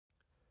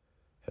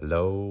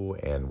Hello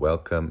and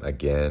welcome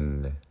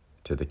again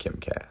to the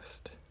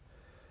Kimcast.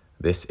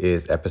 This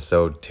is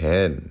episode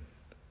 10.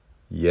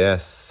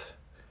 Yes,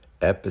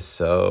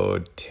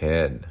 episode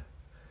 10.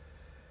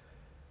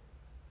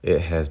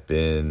 It has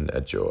been a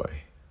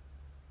joy,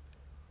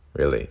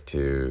 really,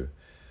 to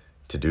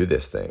do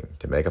this thing,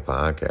 to make a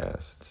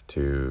podcast,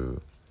 to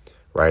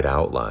write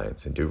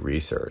outlines and do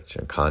research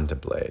and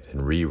contemplate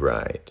and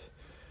rewrite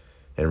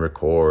and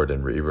record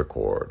and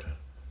re-record.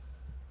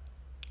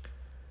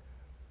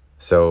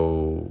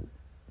 So,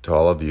 to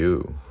all of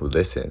you who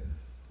listen,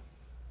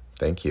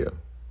 thank you.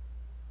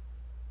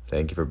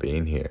 Thank you for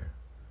being here.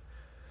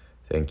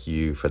 Thank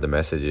you for the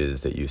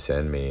messages that you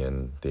send me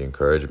and the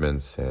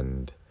encouragements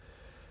and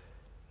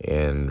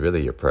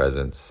really your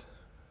presence,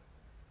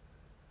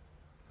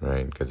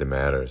 right? Because it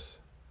matters.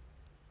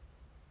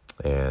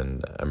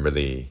 And I'm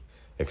really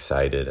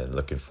excited and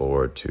looking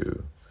forward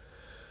to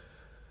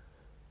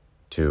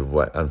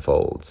what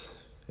unfolds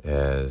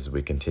as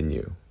we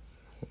continue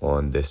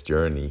on this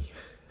journey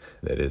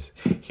that is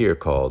here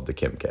called the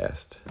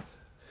Kimcast.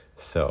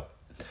 So,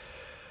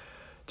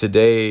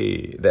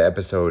 today the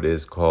episode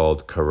is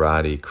called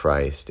Karate,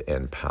 Christ,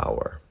 and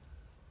Power.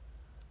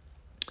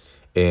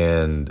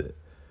 And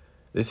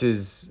this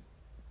is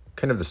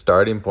kind of the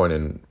starting point,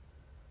 and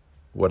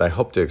what I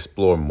hope to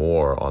explore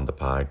more on the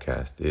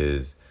podcast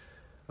is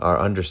our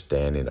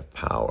understanding of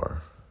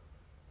power,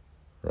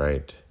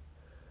 right?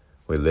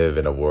 We live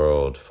in a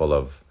world full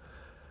of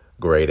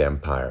great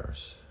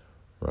empires,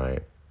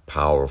 right?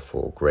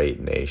 Powerful, great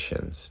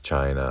nations,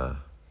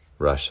 China,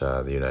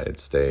 Russia, the United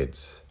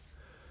States.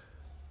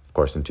 Of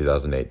course, in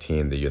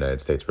 2018, the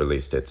United States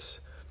released its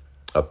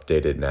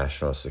updated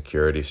national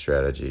security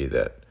strategy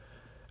that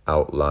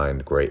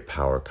outlined great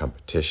power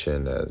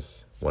competition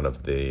as one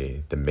of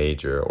the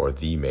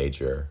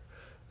major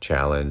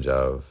challenge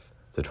of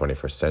the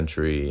 21st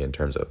century in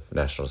terms of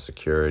national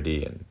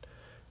security and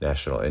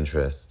national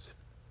interests.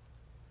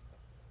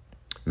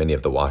 Many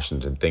of the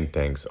Washington think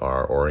tanks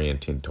are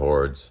orienting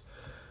towards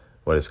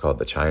what is called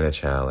the China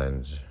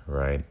Challenge,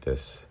 right?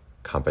 This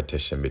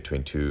competition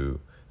between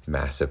two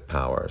massive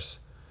powers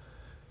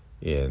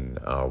in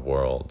our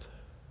world.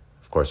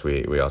 Of course,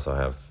 we also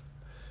have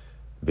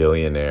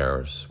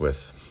billionaires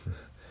with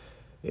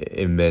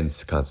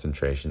immense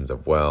concentrations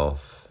of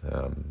wealth,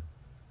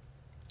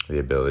 the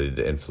ability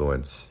to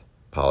influence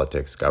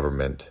politics,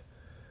 government,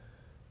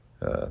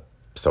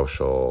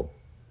 social,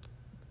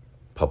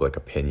 public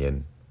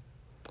opinion.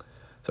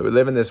 So we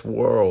live in this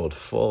world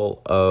full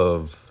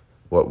of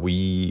what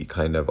we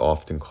kind of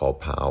often call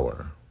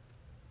power.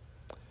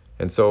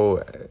 And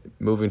so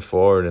moving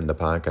forward in the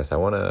podcast, I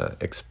want to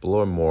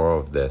explore more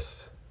of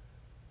this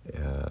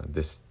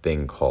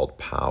thing called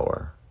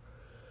power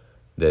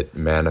that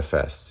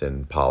manifests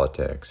in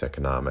politics,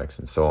 economics,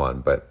 and so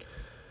on, but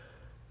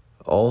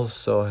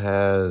also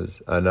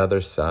has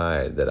another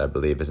side that I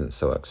believe isn't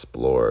so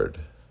explored.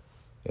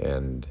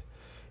 And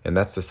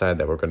that's the side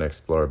that we're going to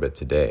explore a bit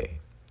today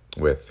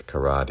with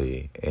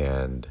karate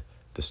and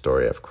the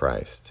story of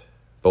Christ,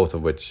 both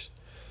of which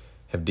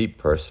have deep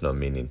personal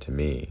meaning to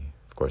me.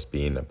 Of course,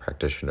 being a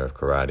practitioner of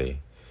karate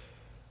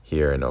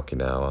here in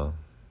Okinawa,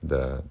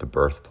 the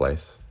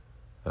birthplace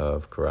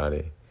of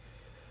karate,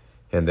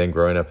 and then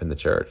growing up in the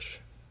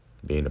church,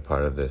 being a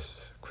part of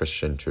this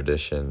Christian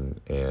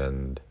tradition,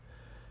 and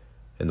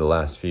in the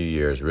last few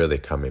years really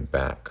coming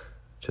back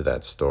to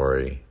that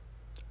story,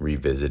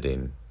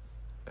 revisiting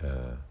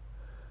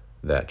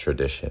that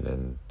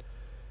tradition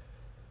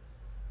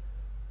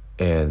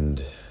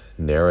and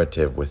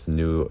narrative with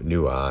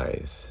new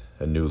eyes,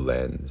 a new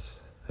lens,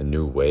 a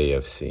new way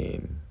of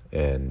seeing,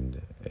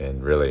 and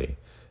really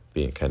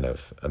being kind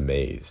of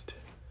amazed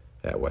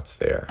at what's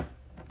there.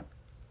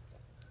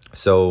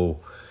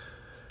 So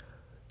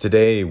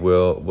today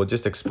we'll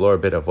just explore a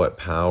bit of what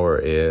power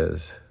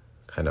is,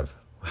 kind of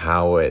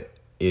how it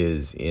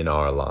is in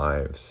our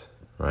lives,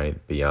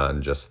 right?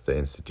 Beyond just the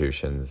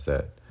institutions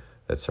that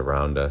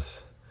surround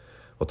us.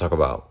 We'll talk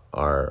about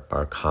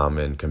our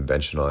common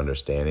conventional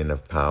understanding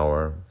of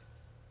power.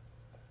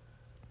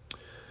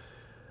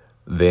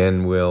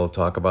 Then we'll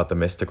talk about the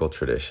mystical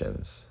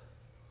traditions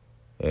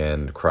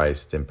and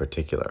Christ in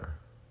particular.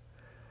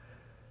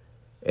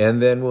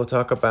 And then we'll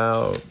talk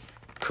about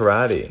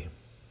karate,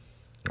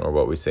 or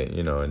what we say,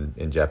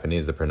 in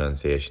Japanese, the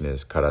pronunciation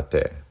is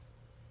karate.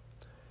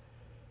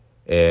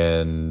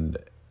 And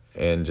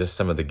just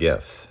some of the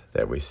gifts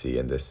that we see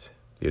in this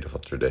beautiful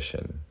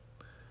tradition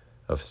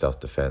of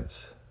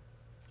self-defense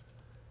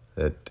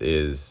that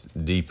is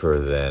deeper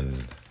than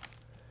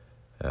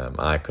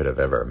I could have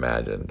ever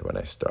imagined when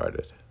I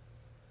started.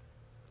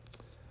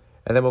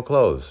 And then we'll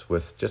close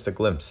with just a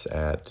glimpse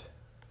at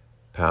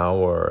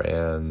power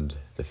and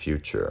the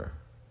future,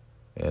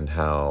 and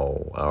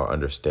how our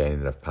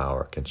understanding of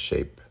power can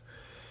shape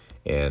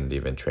and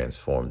even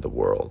transform the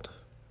world.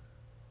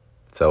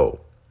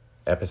 So,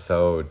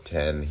 episode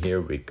 10,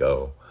 here we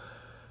go.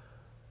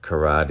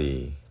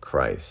 Karate,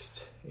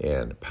 Christ,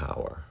 and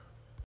Power.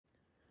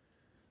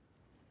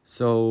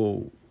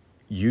 So,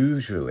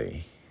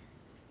 usually,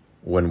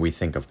 when we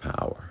think of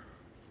power,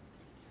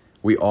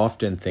 we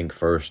often think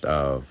first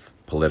of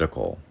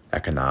political,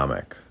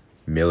 economic,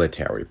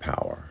 military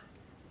power,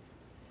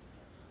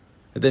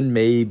 and then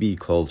maybe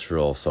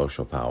cultural,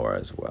 social power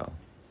as well,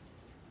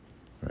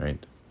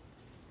 right?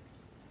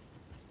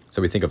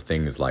 So we think of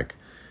things like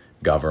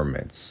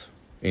governments,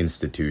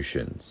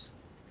 institutions,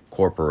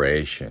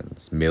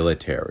 corporations,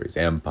 militaries,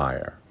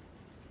 empire,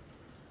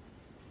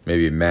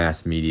 maybe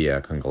mass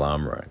media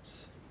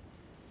conglomerates,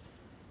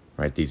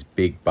 right? These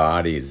big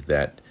bodies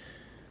that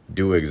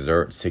do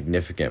exert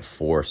significant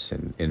force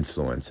and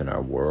influence in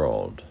our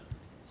world,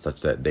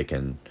 such that they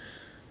can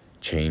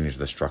change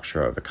the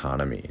structure of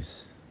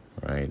economies,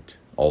 right?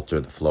 Alter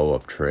the flow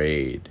of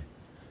trade,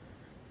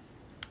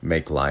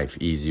 make life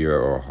easier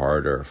or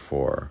harder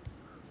for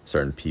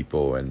certain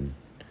people in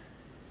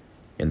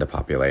the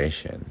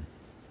population,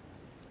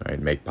 right?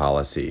 Make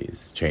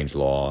policies, change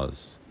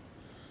laws,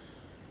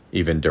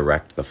 even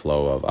direct the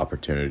flow of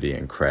opportunity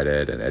and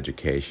credit and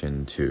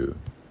education to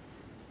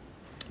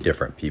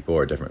different people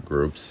or different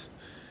groups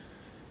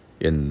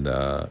in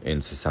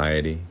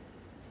society.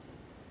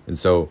 And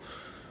so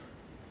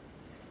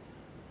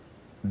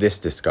this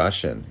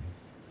discussion,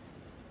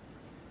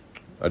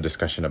 a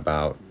discussion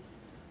about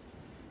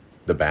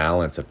the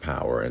balance of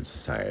power in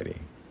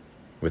society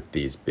with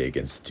these big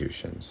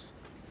institutions,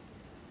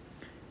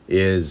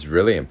 is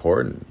really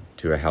important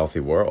to a healthy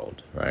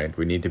world, right?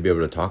 We need to be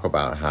able to talk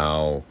about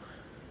how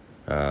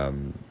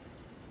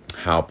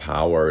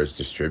power is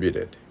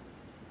distributed.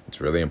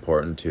 It's really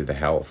important to the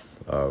health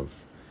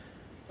of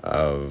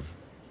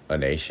a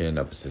nation,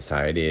 of a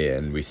society,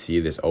 and we see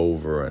this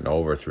over and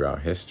over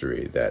throughout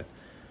history, that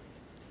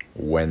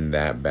when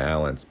that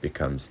balance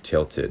becomes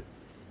tilted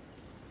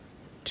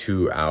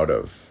too out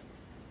of,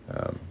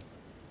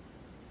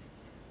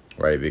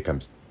 right, it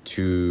becomes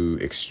too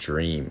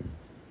extreme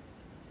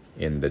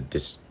in the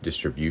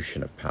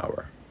distribution of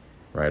power,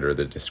 right, or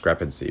the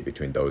discrepancy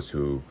between those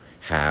who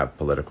have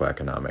political,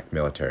 economic,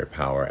 military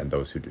power and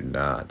those who do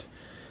not,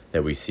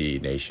 that we see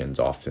nations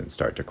often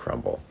start to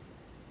crumble,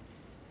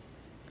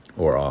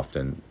 or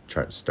often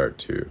start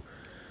to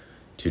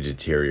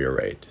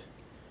deteriorate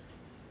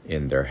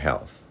in their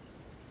health.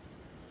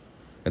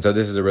 And so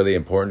this is a really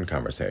important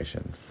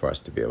conversation for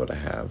us to be able to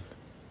have.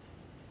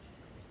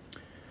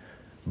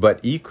 But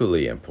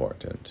equally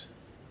important,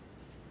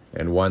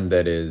 and one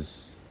that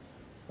is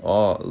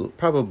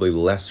probably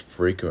less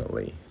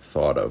frequently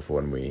thought of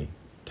when we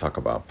talk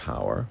about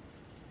power,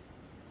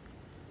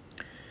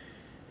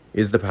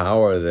 is the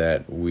power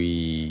that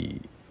we,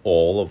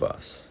 all of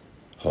us,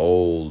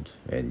 hold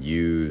and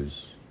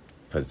use,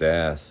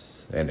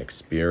 possess, and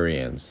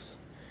experience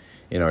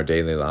in our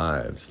daily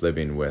lives,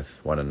 living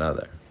with one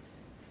another.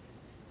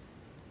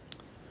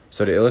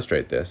 So to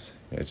illustrate this,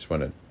 I just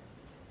want to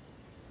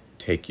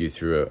take you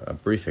through a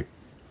brief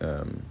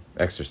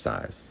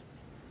exercise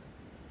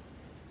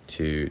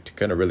to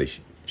kind of really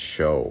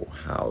show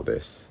how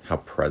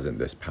present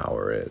this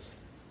power is.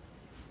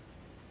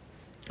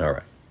 All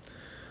right.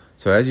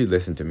 So as you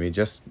listen to me,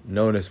 just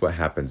notice what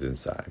happens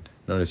inside.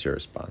 Notice your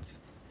response.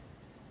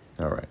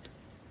 All right.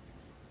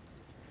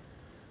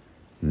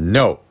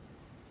 No.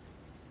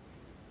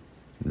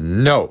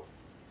 No.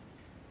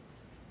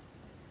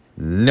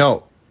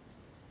 No.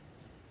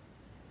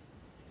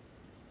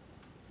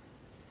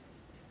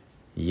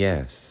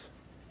 Yes.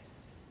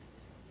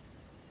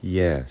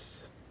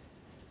 Yes.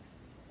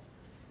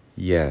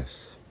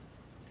 Yes.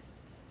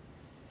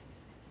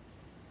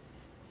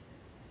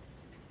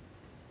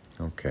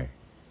 Okay.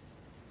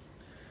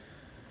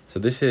 So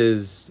this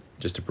is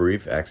just a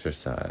brief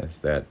exercise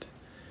that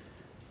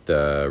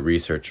the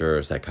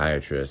researcher,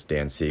 psychiatrist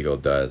Dan Siegel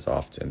does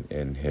often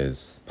in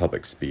his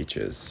public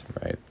speeches,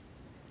 right?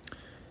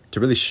 To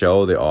really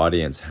show the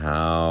audience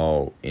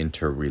how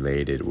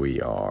interrelated we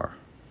are.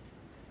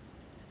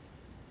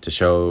 To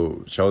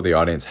show the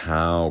audience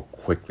how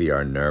quickly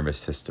our nervous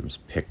systems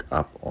pick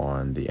up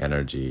on the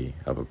energy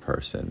of a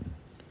person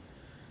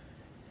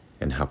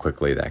and how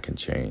quickly that can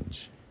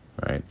change,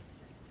 right?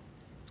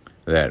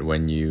 That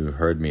when you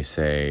heard me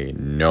say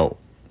no,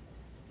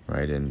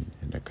 right, in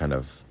a kind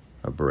of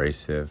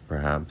abrasive,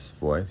 perhaps,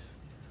 voice,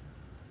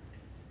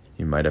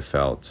 you might have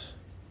felt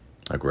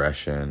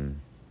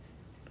aggression,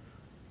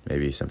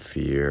 maybe some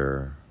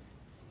fear,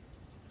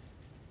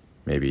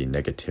 maybe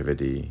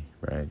negativity,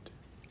 right?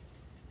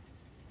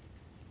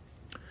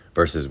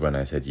 Versus when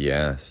I said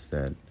yes,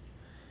 that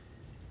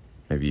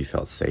maybe you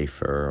felt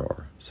safer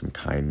or some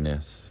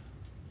kindness,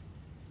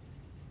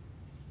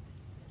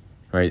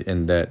 right?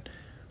 And that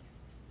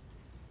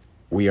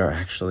we are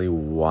actually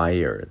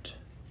wired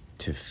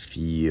to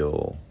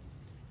feel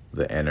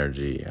the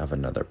energy of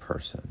another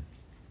person,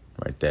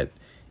 right? That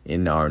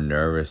in our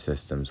nervous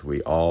systems,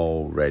 we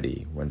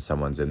already, when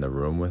someone's in the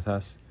room with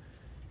us,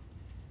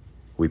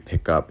 we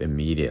pick up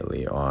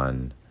immediately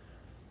on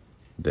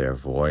their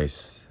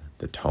voice,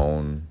 the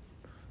tone,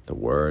 the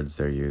words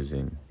they're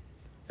using,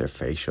 their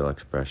facial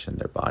expression,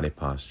 their body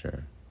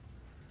posture.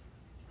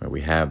 Right?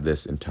 We have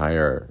this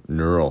entire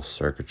neural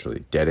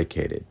circuitry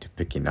dedicated to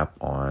picking up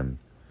on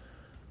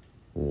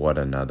what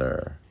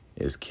another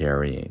is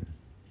carrying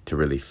to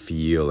really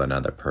feel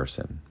another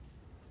person.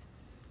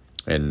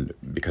 And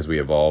because we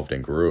evolved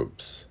in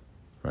groups,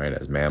 right,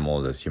 as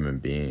mammals, as human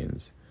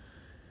beings,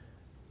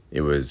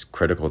 it was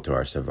critical to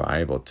our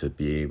survival to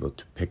be able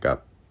to pick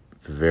up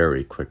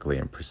very quickly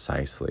and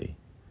precisely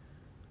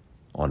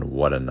on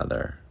what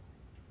another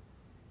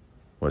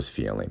was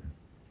feeling.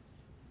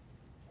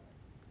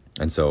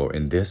 And so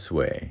in this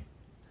way,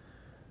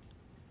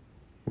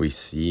 we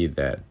see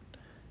that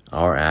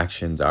our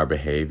actions, our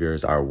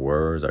behaviors, our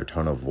words, our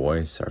tone of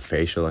voice, our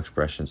facial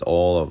expressions,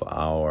 all of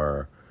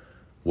our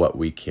what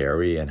we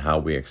carry and how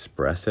we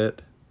express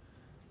it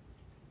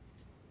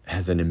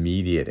has an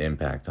immediate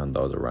impact on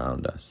those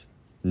around us,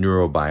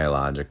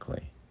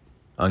 neurobiologically,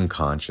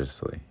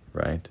 unconsciously,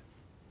 right?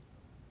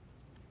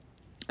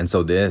 And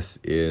so this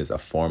is a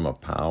form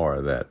of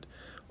power that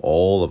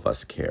all of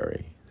us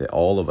carry, that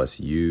all of us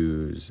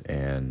use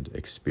and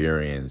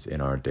experience in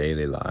our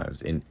daily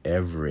lives, in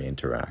every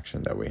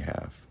interaction that we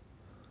have.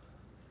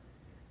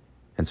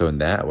 And so in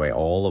that way,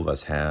 all of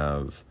us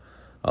have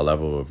a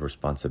level of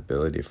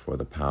responsibility for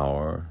the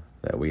power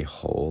that we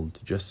hold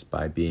just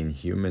by being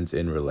humans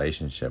in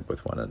relationship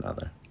with one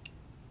another.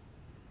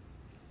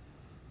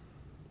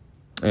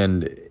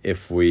 And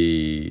if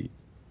we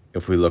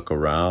look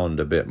around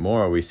a bit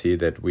more, we see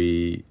that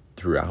we,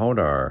 throughout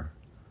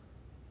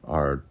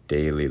our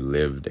daily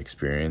lived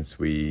experience,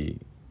 we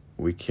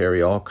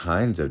carry all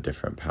kinds of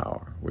different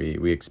power.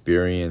 We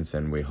experience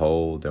and we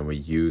hold and we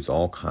use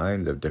all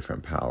kinds of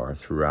different power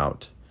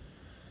throughout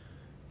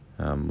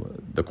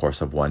the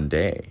course of one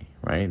day,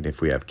 right? If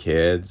we have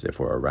kids, if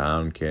we're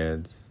around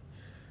kids,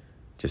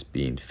 just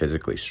being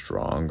physically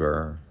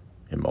stronger,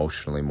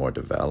 emotionally more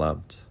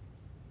developed,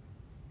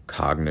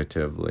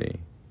 cognitively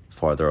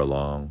farther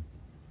along,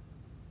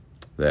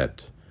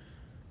 that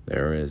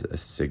there is a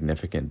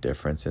significant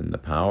difference in the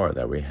power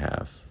that we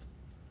have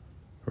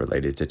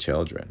related to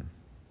children.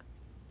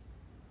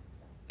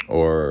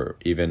 Or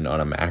even on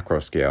a macro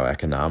scale,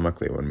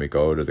 economically, when we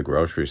go to the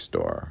grocery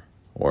store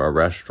or a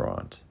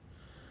restaurant,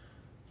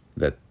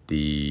 that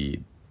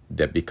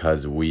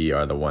because we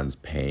are the ones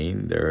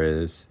paying, there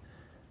is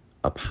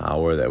a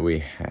power that we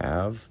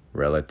have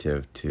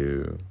relative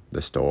to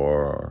the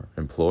store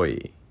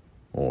employee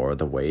or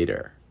the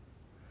waiter,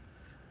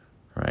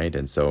 right?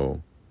 And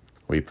so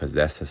we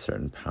possess a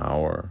certain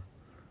power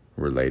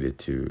related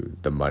to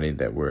the money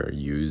that we're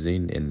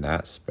using in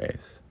that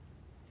space.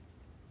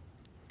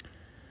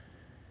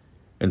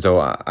 And so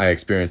I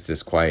experienced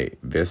this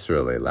quite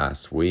viscerally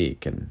last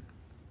week, and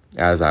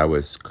as I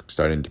was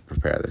starting to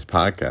prepare this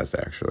podcast,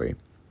 actually,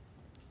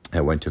 I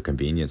went to a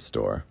convenience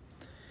store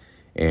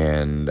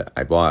and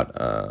I bought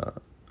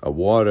a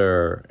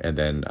water, and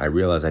then I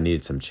realized I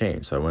needed some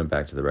change. So I went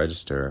back to the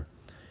register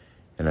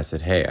and I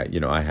said, hey,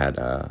 I had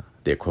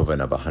the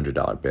equivalent of a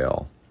 $100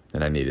 bill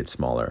and I needed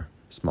smaller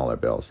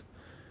bills.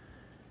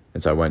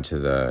 And so I went to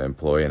the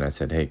employee and I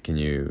said, hey, can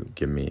you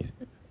give me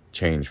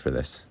change for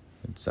this?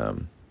 It's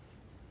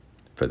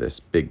for this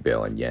big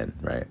bill in yen,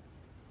 right?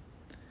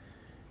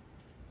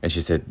 And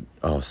she said,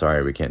 oh,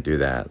 sorry, we can't do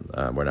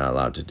that. We're not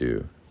allowed to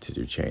do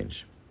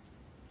change.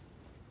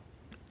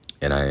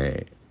 And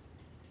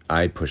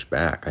I pushed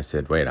back. I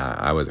said, wait,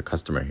 I was a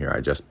customer here. I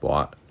just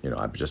bought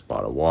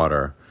a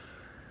water.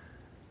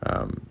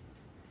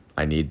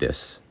 I need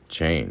this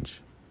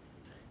change.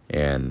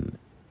 And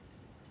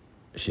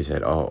she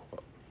said, oh,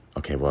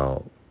 okay,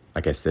 well,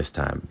 I guess this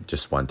time,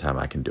 just one time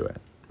I can do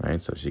it,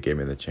 right? So she gave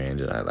me the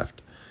change and I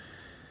left.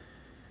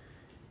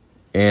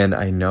 And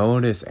I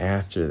noticed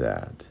after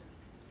that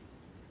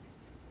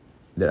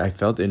I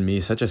felt in me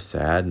such a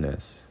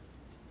sadness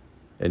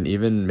and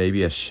even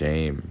maybe a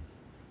shame.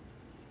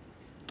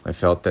 I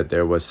felt that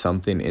there was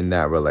something in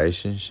that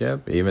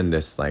relationship, even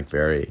this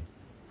right,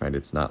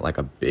 it's not like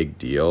a big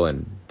deal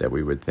and that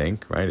we would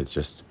think, right? It's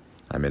just,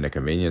 I'm in a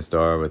convenience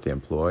store with the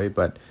employee,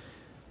 but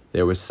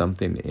there was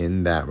something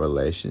in that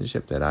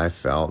relationship that I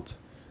felt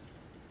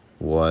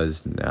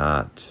was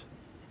not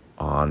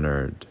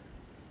honored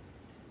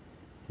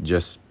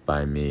just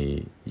by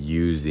me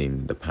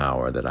using the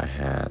power that I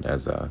had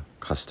as a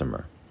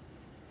customer.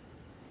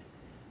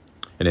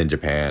 And in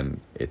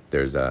Japan,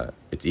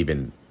 it's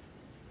even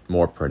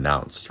more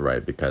pronounced,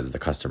 right? Because the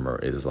customer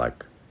is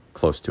like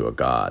close to a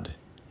god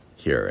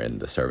here in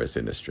the service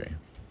industry.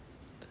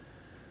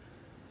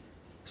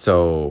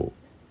 So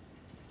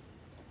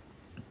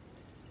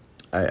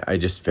I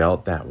just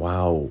felt that,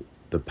 wow,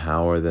 the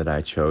power that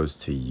I chose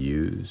to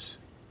use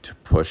to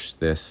push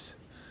this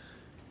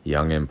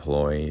young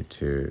employee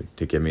to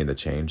give me the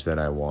change that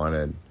I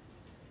wanted,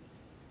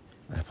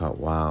 I thought,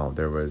 wow,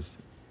 there was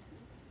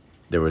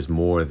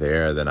more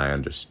there than I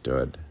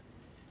understood.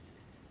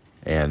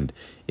 And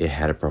it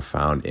had a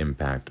profound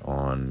impact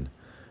on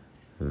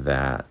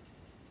the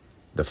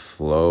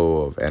flow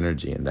of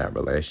energy in that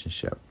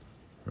relationship,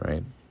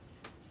 right?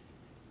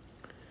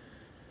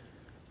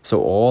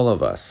 So all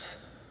of us,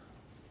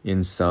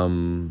 in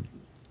some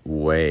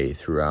way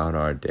throughout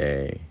our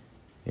day,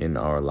 in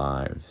our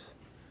lives,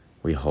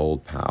 we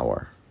hold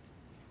power.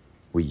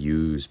 We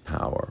use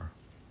power.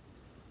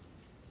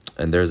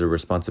 And there's a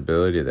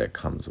responsibility that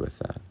comes with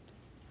that.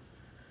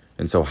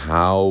 And so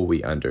how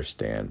we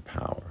understand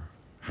power,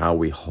 how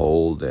we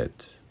hold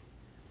it,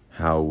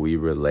 how we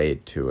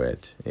relate to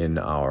it in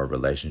our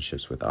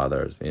relationships with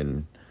others,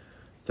 in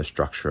the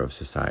structure of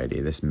society,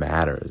 this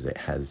matters. It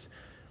has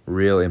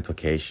real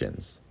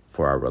implications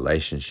for our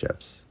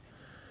relationships,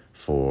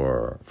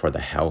 for the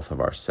health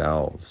of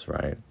ourselves,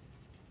 right?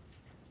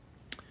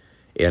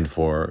 And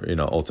for,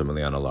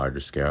 ultimately on a larger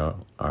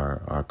scale,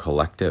 our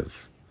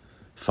collective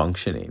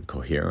functioning,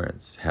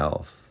 coherence,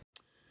 health.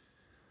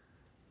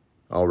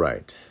 All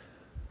right.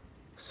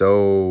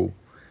 So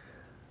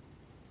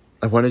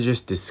I want to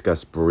just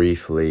discuss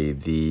briefly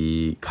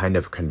the kind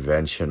of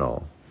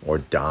conventional or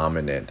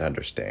dominant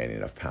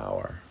understanding of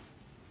power.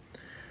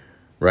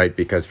 Right?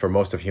 Because for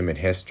most of human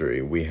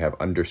history, we have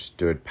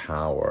understood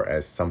power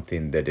as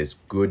something that is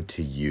good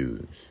to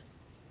use.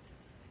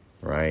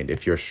 Right?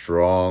 If you're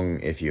strong,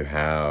 if you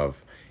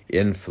have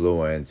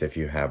influence, if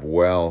you have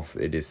wealth,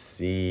 it is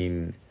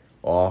seen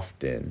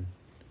often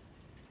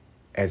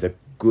as a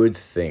good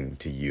thing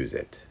to use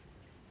it.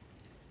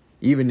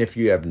 Even if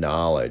you have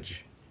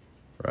knowledge,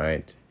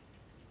 right?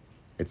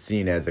 It's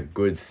seen as a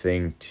good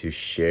thing to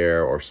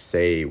share or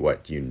say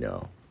what you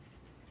know.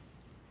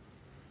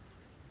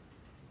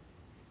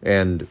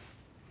 And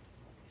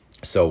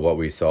so what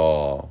we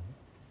saw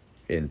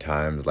in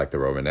times like the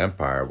Roman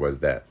Empire was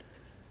that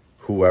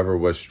whoever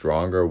was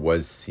stronger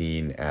was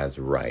seen as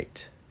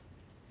right.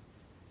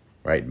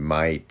 Right?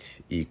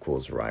 Might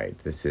equals right.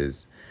 This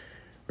is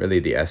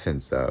really the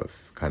essence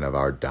of kind of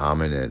our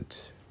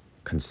dominant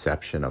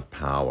conception of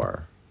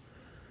power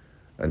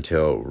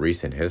until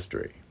recent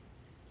history.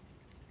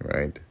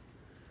 Right?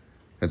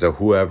 And so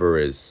whoever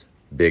is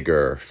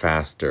bigger,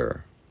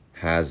 faster,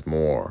 has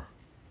more,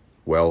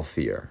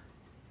 wealthier,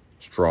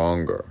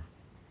 stronger,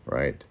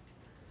 right?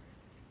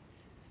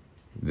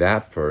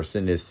 That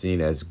person is seen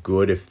as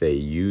good if they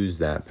use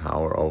that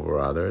power over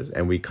others.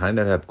 And we kind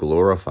of have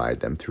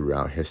glorified them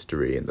throughout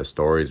history in the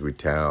stories we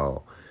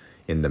tell,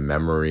 in the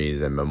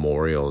memories and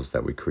memorials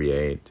that we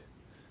create.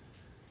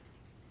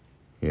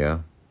 Yeah.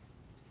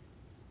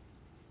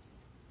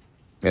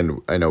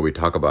 And I know we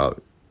talk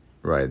about,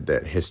 right,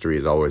 that history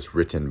is always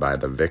written by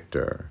the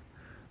victor,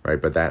 right?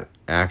 But that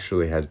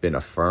actually has been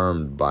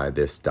affirmed by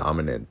this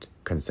dominant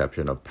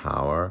conception of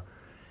power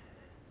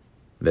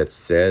that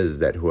says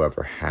that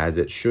whoever has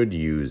it should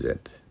use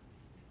it.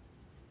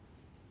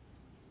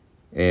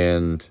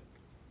 And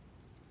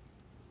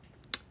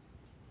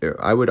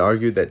I would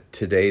argue that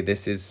today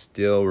this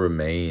still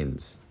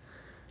remains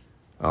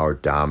our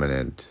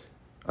dominant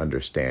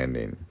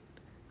understanding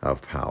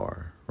of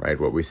power, right?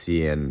 What we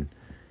see in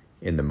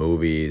the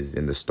movies,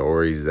 in the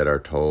stories that are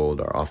told,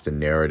 are often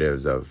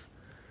narratives of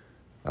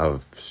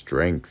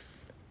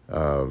strength,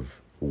 of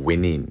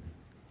winning,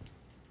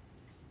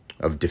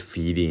 of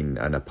defeating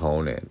an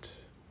opponent,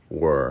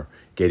 or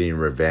getting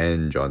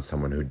revenge on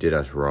someone who did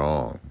us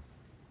wrong.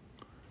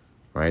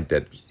 Right?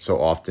 That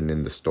so often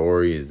in the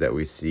stories that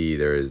we see,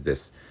 there is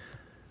this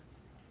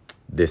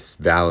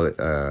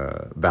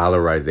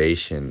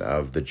valorization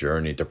of the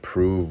journey to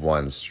prove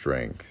one's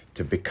strength,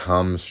 to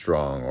become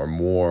strong or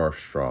more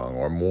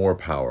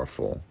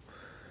powerful.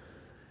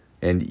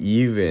 And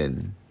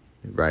even,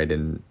 right,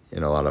 in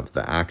a lot of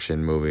the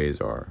action movies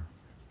or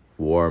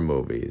war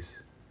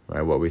movies,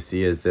 right, what we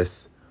see is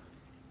this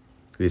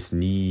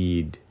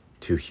need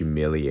to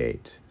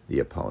humiliate the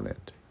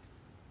opponent.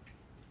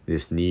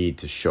 This need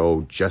to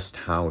show just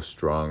how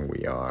strong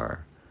we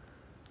are,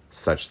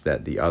 such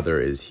that the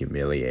other is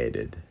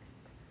humiliated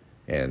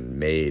and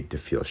made to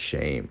feel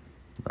shame,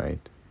 right?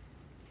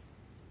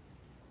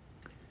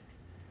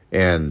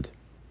 And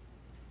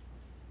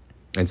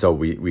so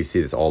we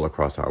see this all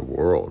across our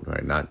world,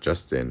 right? Not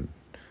just in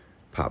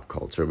pop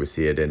culture. We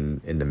see it in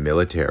the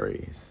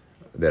militaries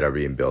that are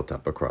being built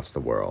up across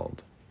the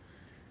world,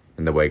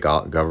 in the way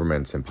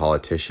governments and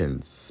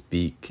politicians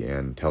speak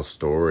and tell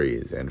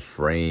stories and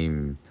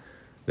frame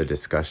the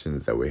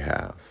discussions that we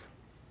have.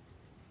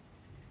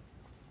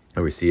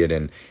 And we see it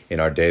in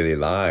our daily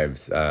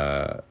lives,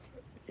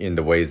 in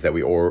the ways that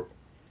we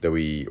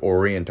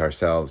orient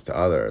ourselves to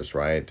others,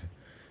 right?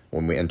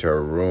 When we enter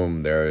a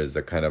room, there is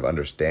a kind of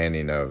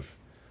understanding of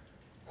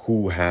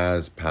who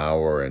has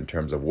power in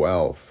terms of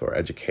wealth or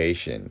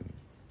education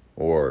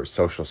or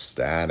social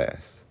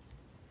status,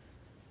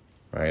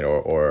 right?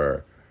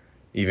 Or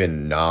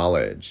even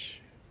knowledge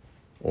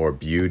or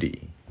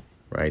beauty,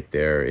 right?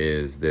 There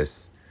is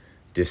this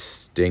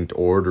distinct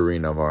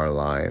ordering of our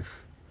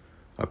life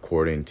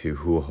according to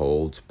who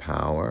holds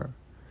power.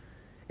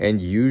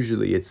 And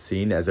usually it's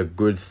seen as a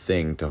good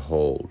thing to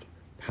hold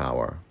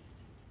power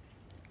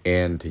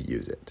and to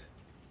use it.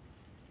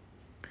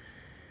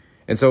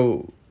 And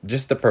so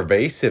just the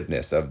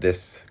pervasiveness of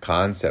this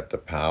concept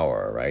of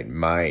power, right?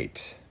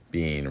 Might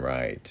being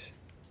right?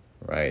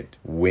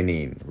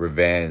 Winning,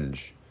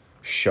 revenge,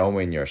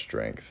 showing your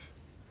strength.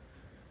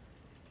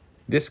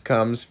 This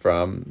comes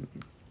from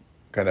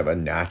kind of a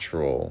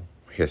natural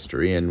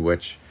history in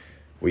which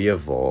we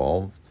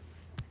evolved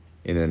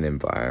in an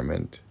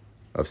environment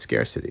of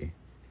scarcity,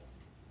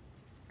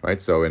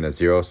 right? So in a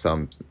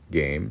zero-sum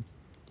game,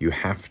 you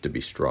have to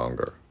be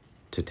stronger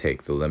to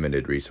take the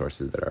limited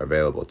resources that are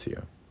available to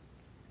you.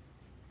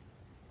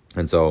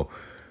 And so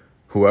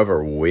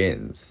whoever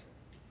wins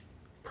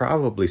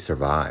probably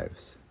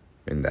survives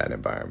in that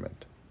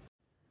environment.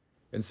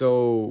 And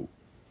so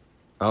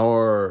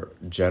our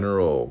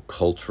general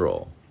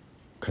cultural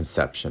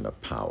conception of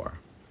power,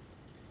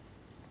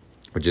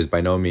 which is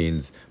by no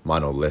means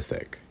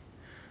monolithic,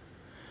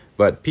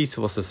 but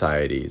peaceful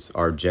societies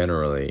are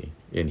generally,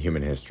 in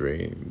human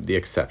history, the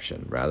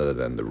exception rather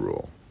than the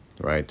rule,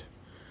 right?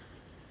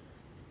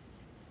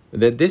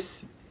 That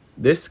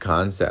this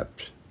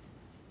concept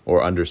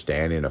or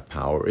understanding of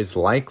power is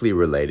likely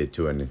related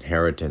to an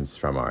inheritance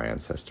from our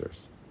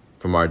ancestors,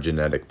 from our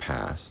genetic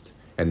past,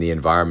 and the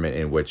environment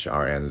in which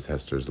our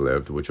ancestors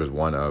lived, which was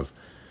one of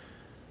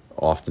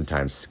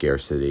oftentimes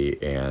scarcity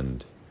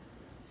and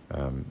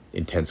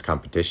intense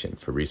competition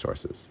for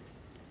resources.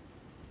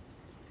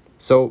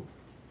 So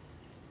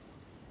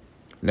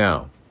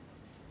now,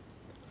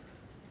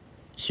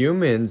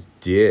 humans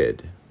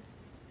did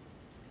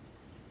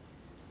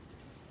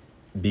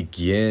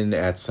begin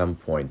at some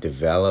point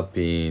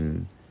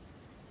developing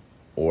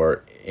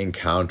or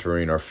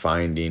encountering or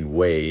finding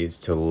ways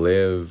to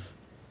live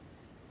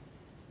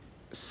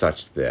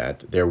such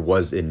that there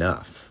was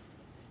enough,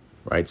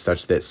 right?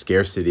 Such that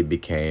scarcity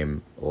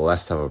became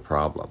less of a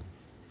problem.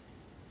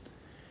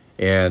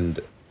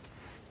 And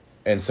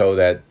so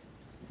that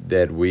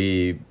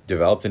we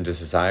developed into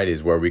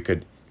societies where we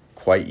could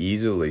quite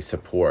easily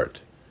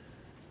support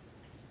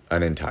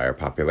an entire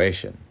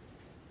population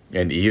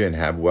and even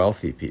have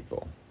wealthy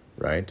people,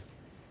 right?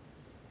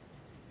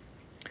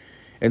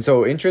 And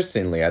so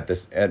interestingly,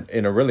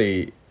 in a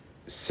really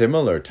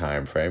similar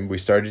time frame, we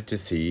started to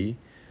see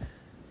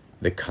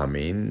the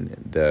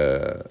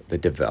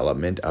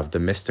development of the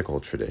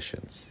mystical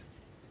traditions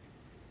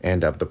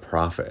and of the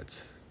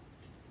prophets,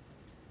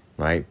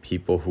 right?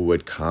 People who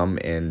would come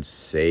and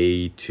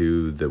say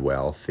to the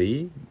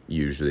wealthy,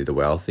 usually the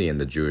wealthy in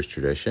the Jewish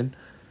tradition,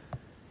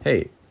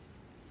 hey,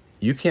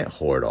 you can't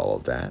hoard all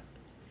of that.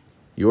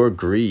 Your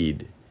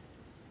greed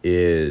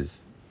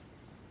is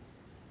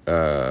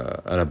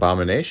an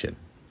abomination.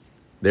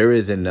 There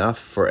is enough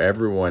for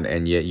everyone,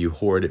 and yet you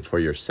hoard it for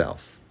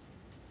yourself.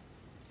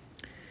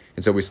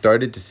 And so we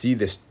started to see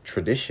this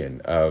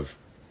tradition of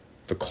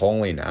the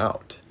calling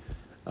out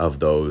of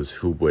those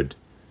who would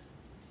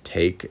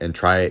take and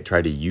try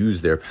to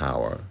use their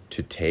power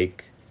to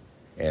take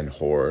and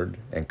hoard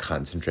and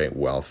concentrate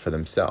wealth for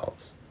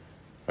themselves,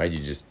 right?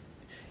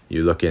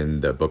 You look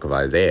in the book of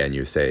Isaiah and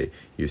you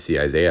see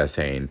Isaiah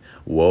saying,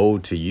 "Woe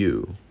to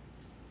you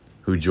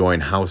who join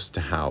house to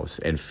house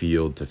and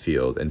field to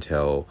field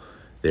until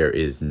there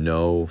is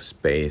no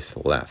space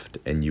left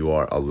and you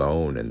are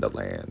alone in the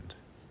land."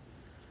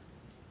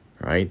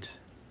 Right?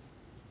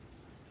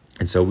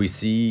 And so we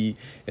see,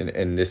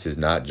 and this is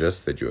not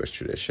just the Jewish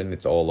tradition,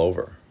 it's all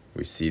over.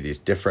 We see these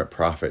different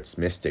prophets,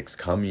 mystics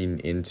coming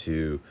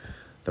into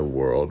the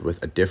world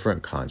with a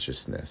different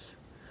consciousness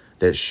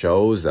that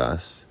shows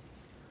us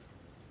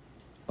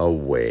a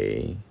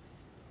way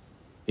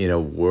in a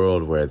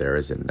world where there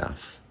is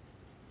enough.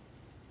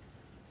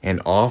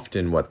 And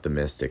often what the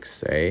mystics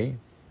say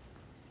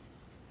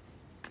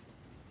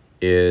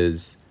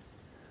is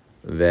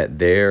that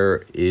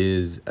there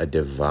is a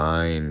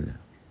divine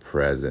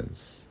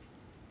presence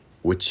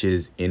which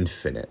is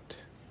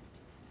infinite,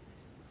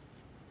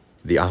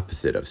 the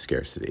opposite of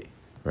scarcity,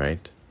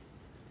 right?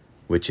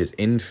 Which is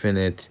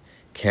infinite,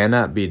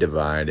 cannot be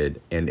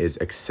divided, and is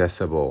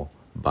accessible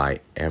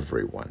by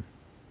everyone.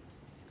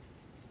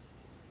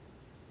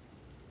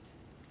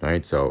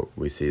 Right? So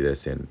we see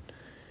this in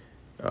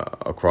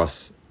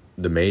across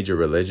the major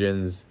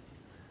religions,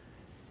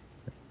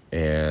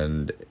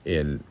 and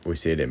we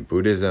see it in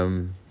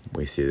Buddhism.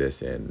 We see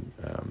this in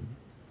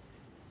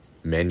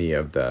many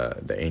of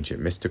the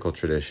ancient mystical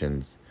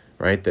traditions,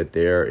 right? That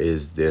there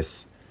is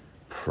this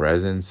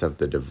presence of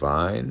the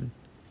divine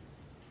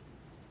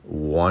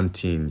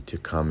wanting to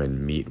come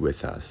and meet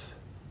with us.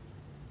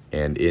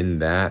 And in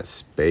that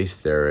space,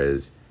 there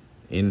is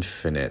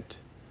infinite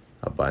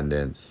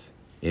abundance,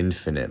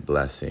 infinite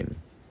blessing.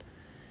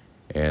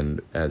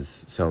 And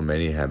as so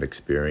many have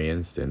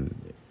experienced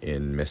in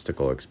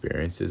mystical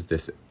experiences,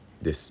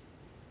 this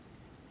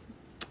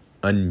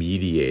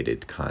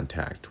unmediated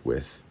contact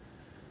with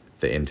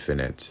the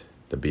infinite,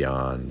 the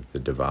beyond, the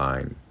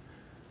divine,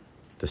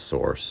 the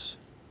source,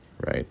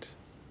 right?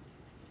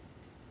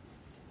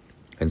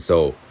 And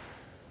so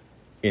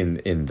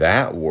in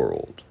that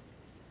world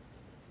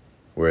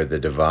where the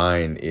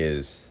divine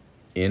is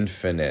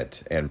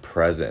infinite and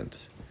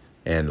present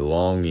and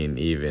longing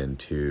even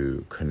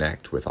to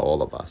connect with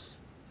all of us,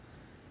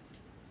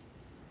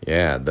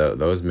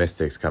 those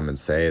mystics come and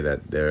say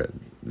that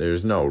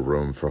there's no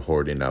room for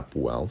hoarding up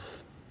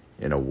wealth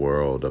in a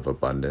world of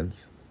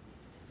abundance.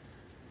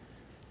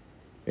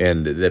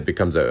 And that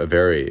becomes a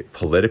very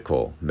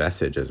political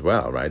message as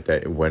well, right?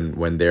 That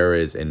when there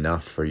is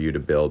enough for you to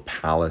build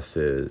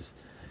palaces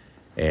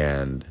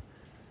and,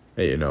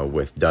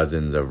 with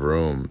dozens of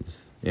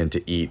rooms, and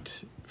to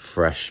eat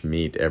fresh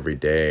meat every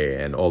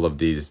day and all of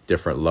these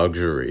different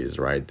luxuries,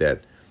 right?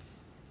 That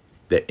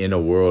in a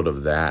world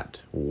of that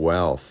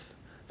wealth,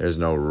 there's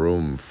no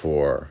room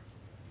for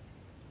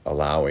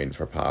allowing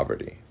for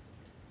poverty.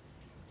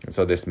 And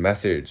so this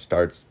message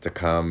starts to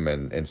come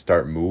and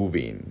start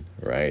moving,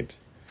 right?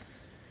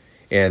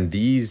 And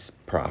these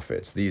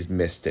prophets, these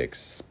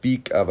mystics,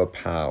 speak of a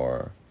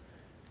power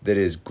that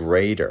is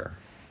greater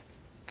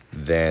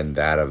than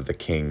that of the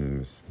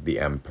kings, the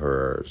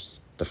emperors,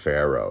 the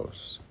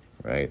pharaohs,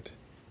 right?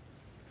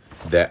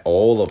 That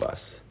all of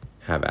us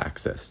have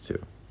access to.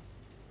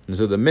 And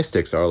so the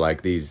mystics are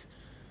like these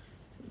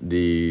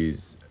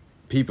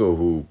people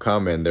who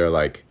come and they're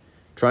like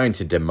trying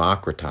to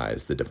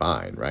democratize the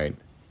divine, right?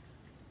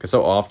 Because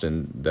so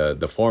often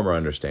the former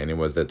understanding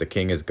was that the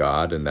king is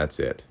God and that's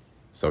it.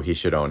 So he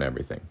should own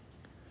everything.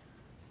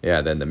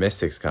 Yeah, then the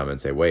mystics come and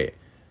say, wait,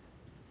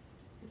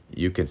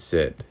 you can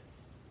sit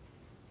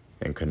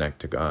and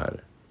connect to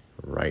God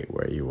right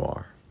where you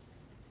are.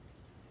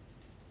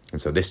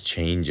 And so this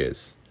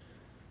changes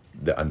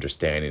the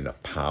understanding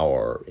of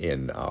power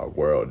in our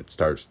world. It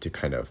starts to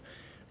kind of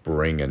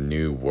bring a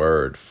new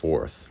word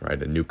forth,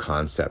 right? A new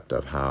concept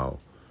of how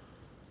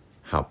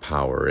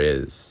power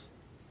is,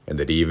 and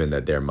that even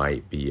that there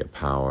might be a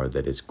power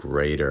that is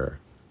greater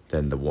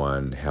than the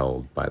one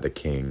held by the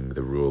king,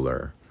 the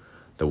ruler,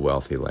 the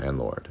wealthy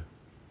landlord.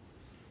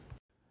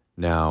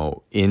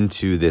 Now,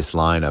 into this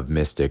line of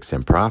mystics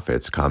and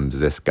prophets comes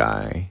this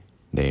guy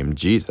named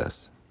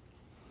Jesus.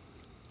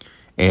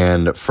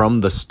 And from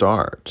the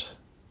start,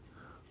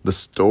 the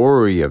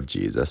story of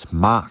Jesus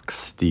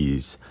mocks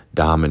these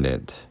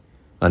dominant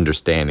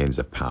understandings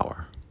of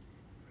power.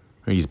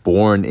 He's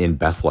born in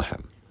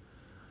Bethlehem,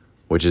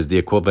 which is the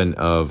equivalent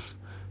of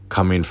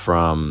coming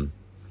from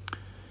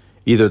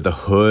either the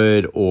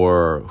hood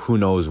or who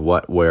knows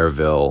what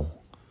Wareville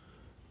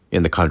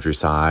in the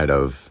countryside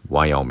of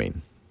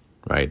Wyoming,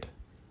 right?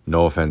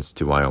 No offense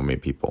to Wyoming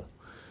people.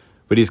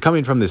 But he's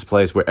coming from this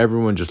place where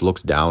everyone just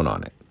looks down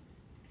on it,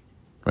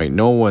 right?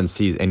 No one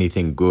sees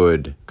anything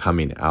good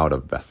coming out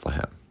of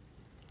Bethlehem,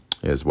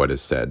 is what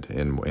is said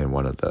in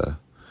one of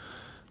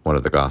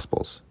the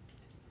Gospels.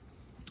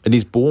 And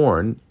he's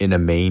born in a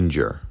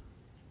manger,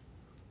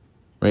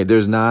 right?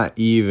 There's not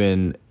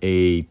even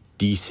a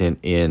decent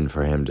inn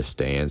for him to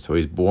stay in. So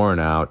he's born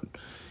out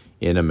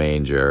in a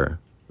manger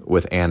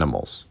with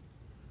animals,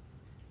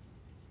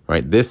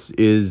 right? This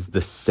is the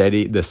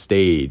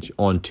stage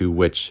onto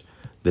which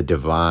the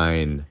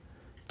divine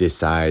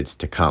decides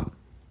to come.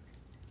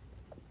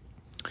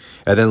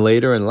 And then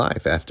later in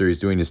life, after he's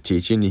doing his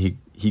teaching,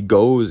 he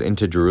goes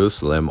into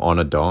Jerusalem on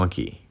a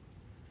donkey,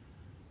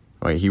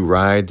 right? He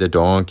rides a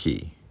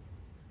donkey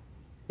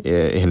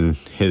in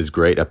his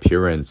great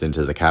appearance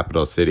into the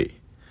capital city.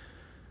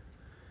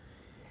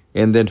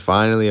 And then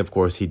finally, of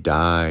course, he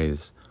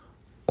dies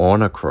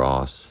on a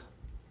cross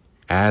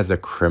as a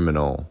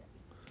criminal,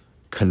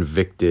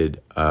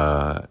 convicted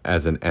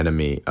as an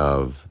enemy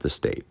of the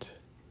state.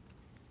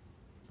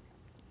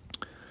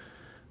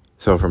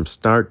 So from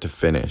start to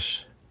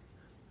finish,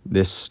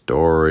 this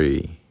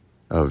story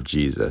of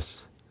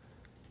Jesus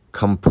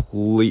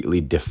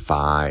completely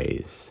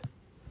defies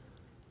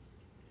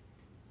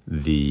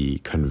the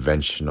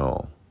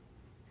conventional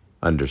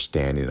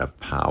understanding of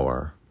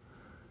power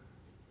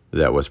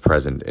that was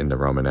present in the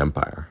Roman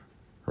Empire,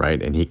 right?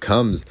 And he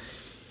comes,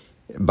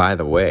 by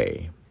the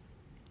way,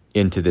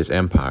 into this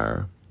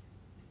empire,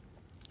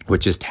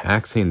 which is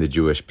taxing the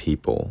Jewish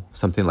people,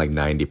 something like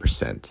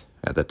 90%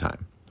 at the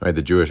time, right?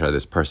 The Jewish are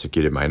this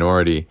persecuted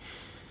minority,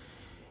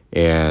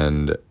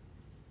 and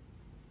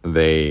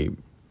they're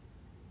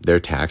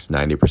taxed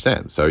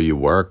 90%. So you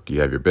work,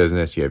 you have your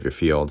business, you have your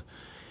field,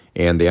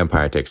 and the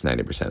empire takes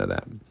 90% of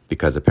that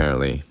because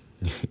apparently,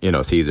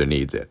 Caesar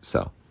needs it.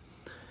 So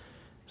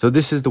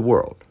this is the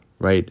world,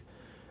 right?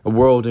 A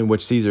world in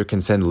which Caesar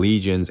can send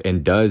legions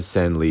and does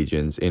send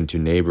legions into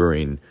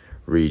neighboring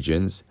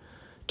regions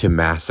to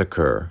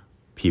massacre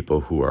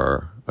people who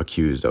are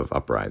accused of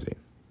uprising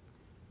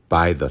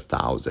by the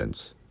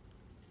thousands.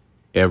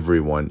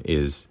 Everyone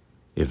is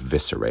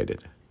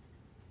eviscerated,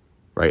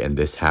 right? And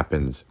this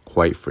happens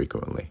quite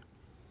frequently,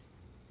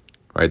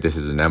 right? This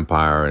is an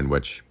empire in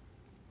which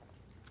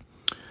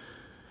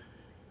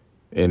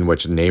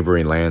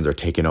neighboring lands are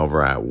taken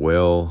over at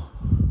will,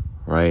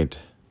 right?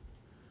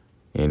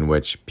 In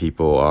which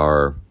people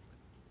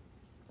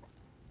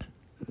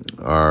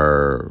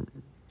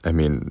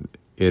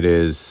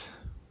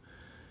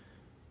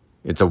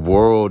it's a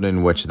world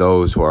in which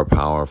those who are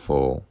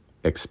powerful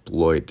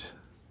exploit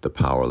the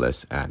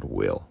powerless at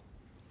will.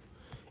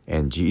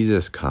 And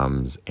Jesus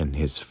comes, and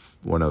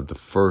one of the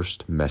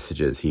first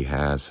messages he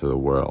has for the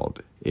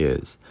world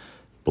is,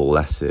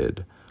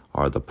 blessed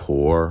are the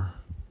poor,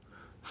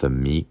 the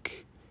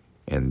meek,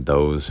 and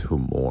those who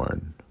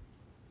mourn.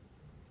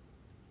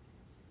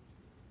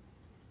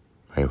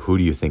 Right? Who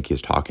do you think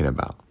he's talking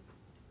about?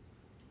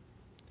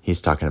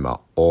 He's talking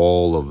about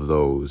all of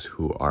those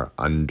who are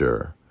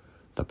under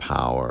the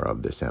power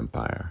of this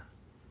empire,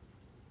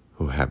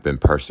 who have been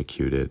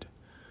persecuted,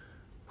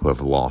 who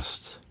have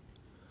lost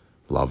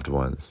loved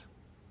ones,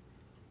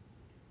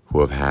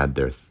 who have had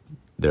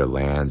their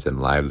lands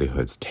and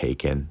livelihoods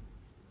taken.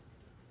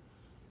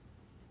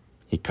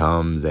 He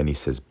comes and he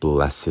says,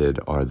 blessed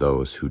are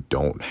those who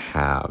don't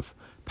have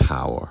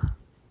power.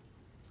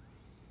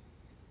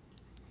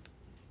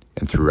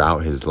 And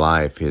throughout his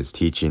life, his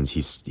teachings,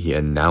 he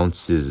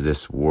announces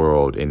this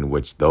world in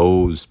which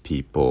those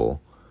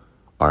people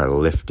are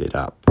lifted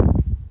up,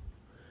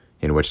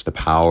 in which the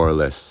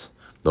powerless,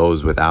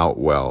 those without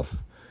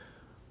wealth,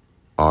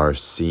 are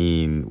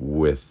seen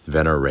with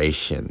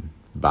veneration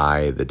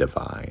by the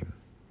divine.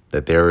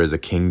 That there is a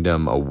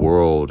kingdom, a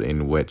world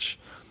in which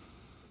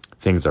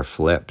things are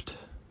flipped,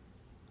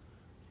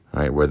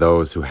 right? Where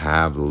those who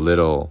have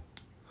little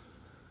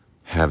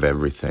have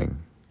everything.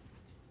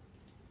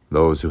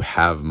 Those who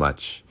have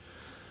much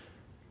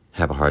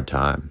have a hard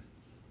time,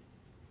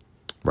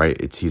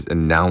 right? He's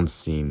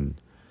announcing,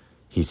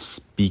 he's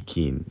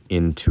speaking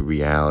into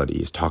reality.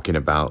 He's talking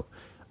about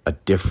a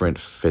different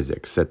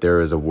physics, that there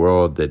is a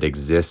world that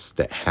exists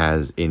that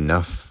has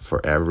enough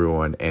for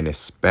everyone, and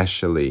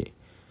especially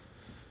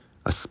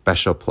a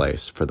special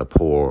place for the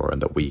poor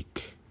and the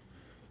weak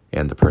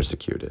and the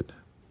persecuted.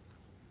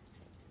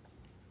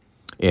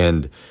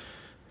 And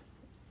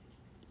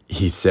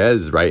he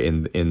says, right,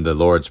 in the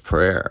Lord's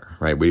Prayer,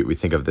 right, we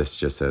think of this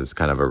just as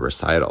kind of a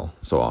recital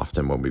so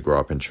often when we grow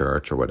up in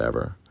church or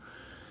whatever.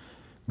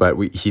 But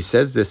he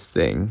says this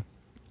thing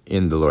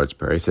in the Lord's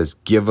Prayer. He says,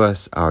 give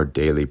us our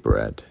daily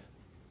bread.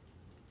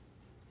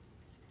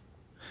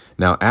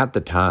 Now, at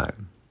the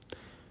time,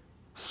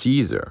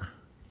 Caesar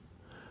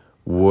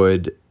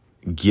would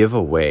give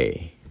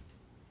away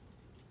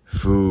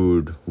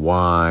food,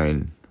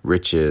 wine,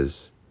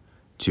 riches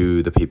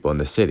to the people in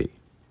the city.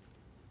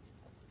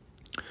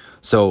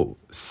 So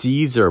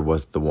Caesar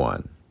was the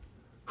one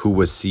who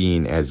was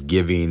seen as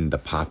giving the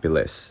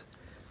populace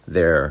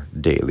their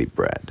daily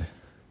bread.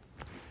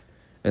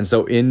 And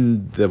so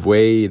in the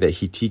way that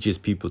he teaches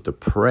people to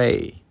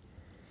pray,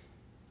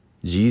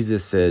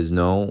 Jesus says,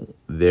 no,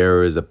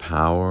 there is a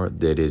power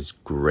that is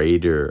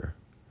greater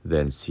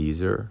than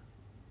Caesar,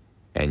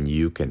 and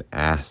you can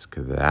ask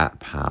that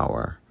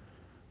power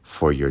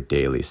for your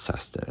daily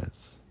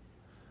sustenance.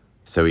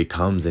 So he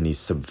comes and he's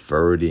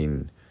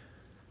subverting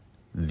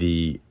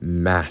the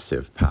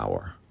massive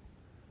power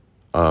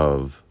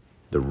of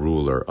the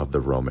ruler of the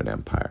Roman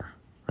Empire,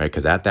 right?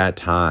 Because at that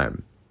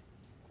time,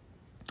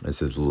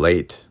 this is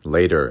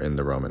later in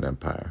the Roman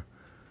Empire,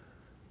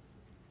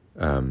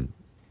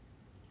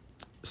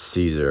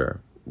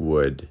 Caesar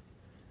would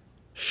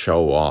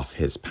show off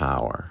his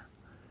power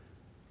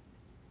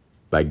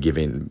by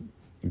giving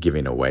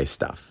away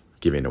stuff,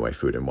 giving away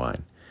food and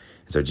wine.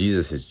 And so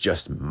Jesus is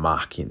just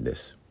mocking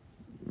this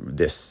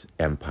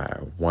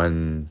empire,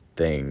 one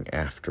thing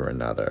after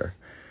another.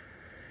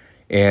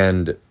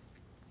 And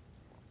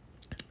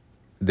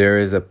there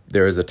is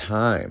a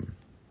time,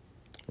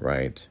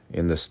 right,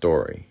 in the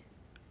story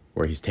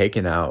where he's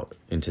taken out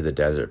into the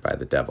desert by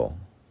the devil.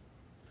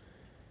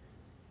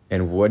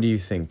 And what do you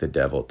think the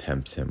devil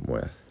tempts him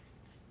with?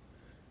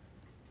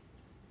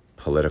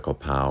 Political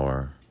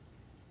power,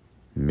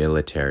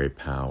 military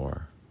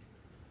power,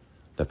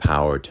 the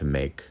power to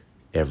make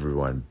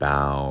everyone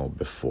bow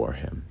before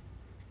him.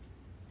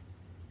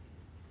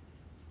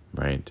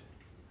 Right?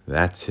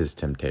 That's his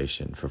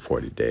temptation for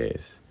 40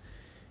 days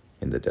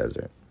in the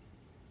desert.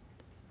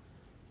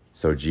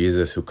 So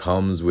Jesus, who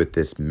comes with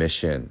this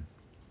mission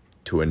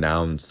to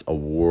announce a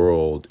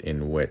world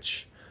in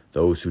which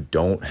those who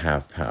don't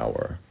have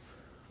power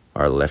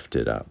are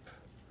lifted up,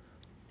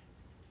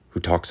 who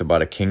talks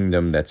about a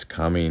kingdom that's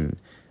coming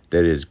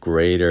that is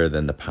greater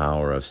than the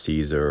power of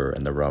Caesar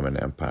and the Roman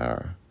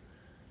Empire.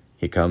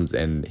 He comes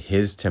and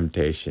his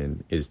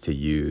temptation is to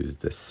use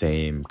the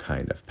same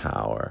kind of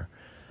power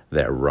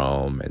that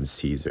Rome and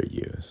Caesar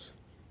use.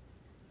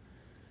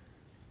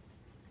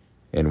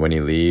 And when he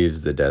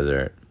leaves the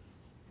desert,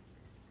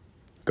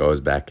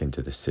 goes back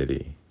into the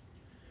city,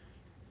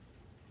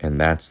 and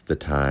that's the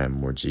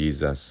time where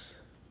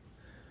Jesus,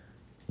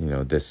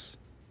 the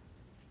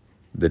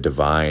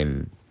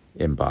divine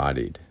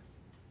embodied,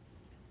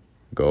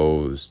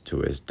 goes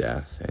to his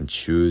death and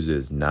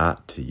chooses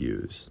not to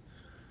use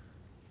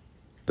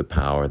the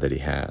power that he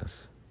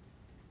has,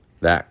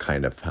 that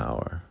kind of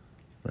power,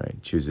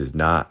 right? Chooses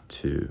not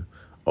to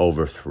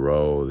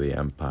overthrow the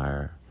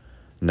empire,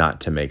 not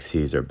to make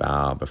Caesar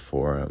bow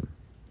before him,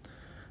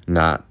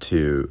 not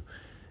to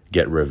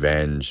get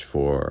revenge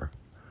for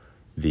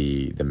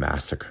the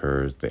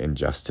massacres, the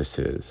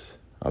injustices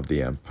of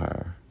the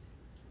empire.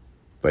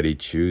 But he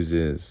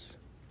chooses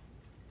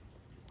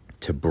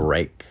to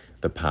break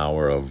the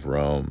power of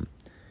Rome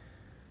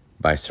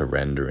by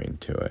surrendering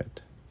to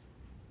it,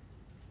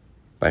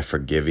 by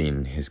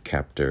forgiving his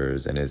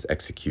captors and his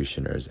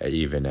executioners,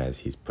 even as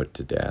he's put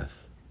to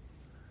death,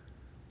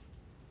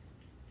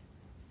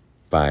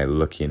 by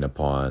looking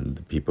upon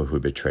the people who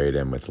betrayed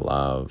him with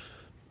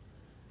love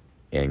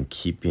and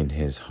keeping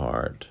his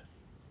heart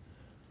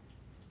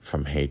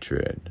from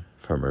hatred,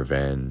 from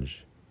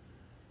revenge,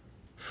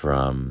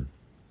 from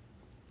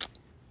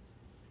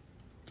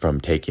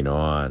taking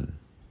on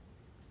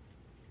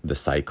the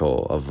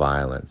cycle of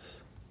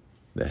violence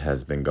that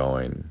has been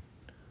going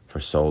for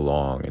so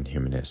long in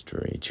human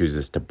history. He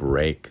chooses to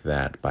break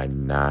that by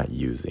not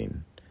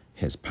using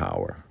his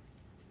power.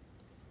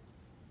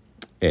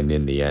 And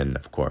in the end,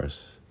 of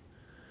course,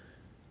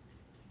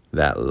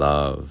 that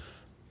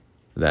love,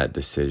 that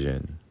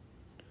decision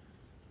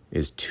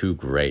is too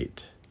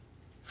great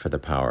for the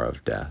power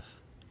of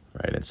death,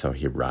 right? And so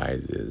he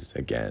rises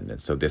again.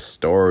 And so this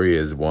story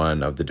is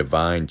one of the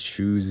divine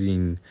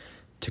choosing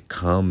to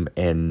come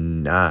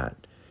and not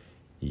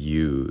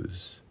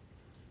use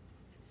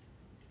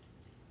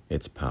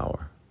its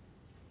power,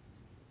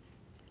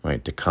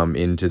 right? To come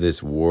into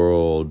this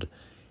world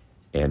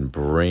and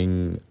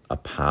bring a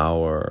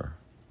power,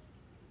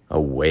 a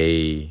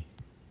way,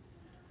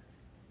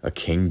 a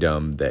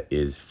kingdom that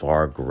is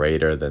far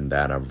greater than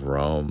that of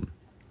Rome,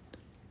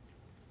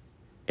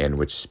 and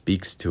which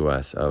speaks to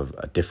us of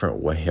a different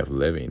way of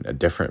living, a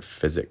different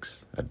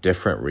physics, a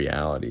different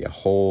reality, a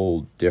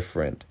whole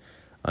different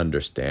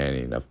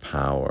understanding of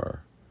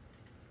power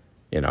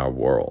in our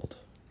world.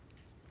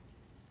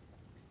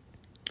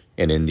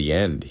 And in the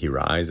end, he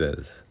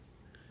rises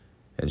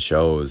and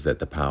shows that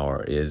the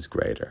power is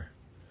greater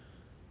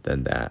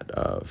than that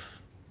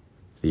of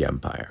the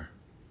empire.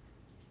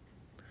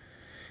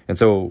 And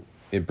so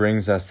it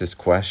brings us this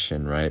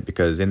question, right?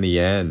 Because in the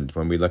end,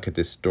 when we look at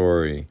this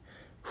story,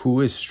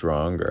 who is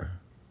stronger?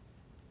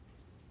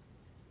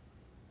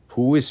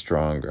 Who is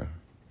stronger?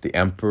 The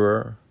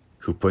emperor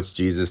who puts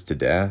Jesus to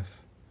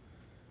death,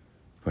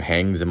 who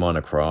hangs him on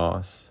a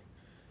cross,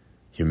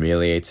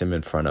 humiliates him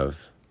in front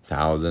of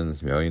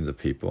thousands, millions of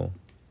people,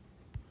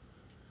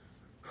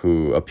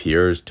 who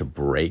appears to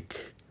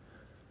break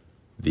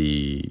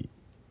the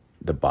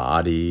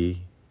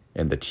body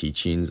and the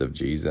teachings of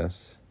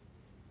Jesus,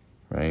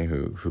 right?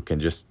 Who can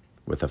just,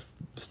 with a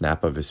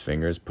snap of his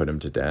fingers, put him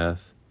to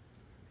death.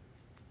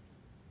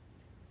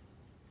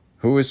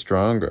 Who is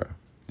stronger,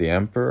 the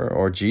emperor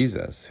or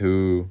Jesus,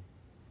 who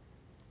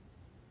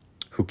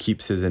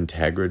keeps his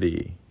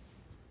integrity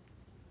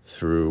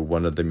through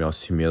one of the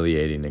most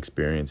humiliating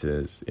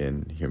experiences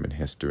in human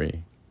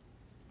history,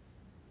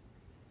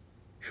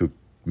 who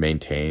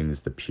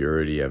maintains the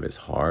purity of his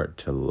heart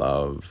to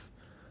love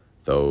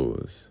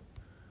those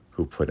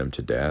who put him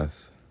to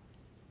death,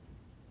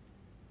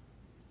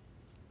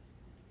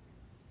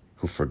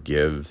 who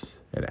forgives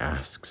and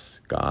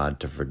asks God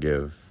to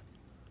forgive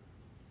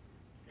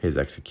his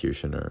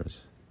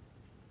executioners,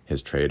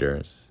 his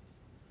traitors,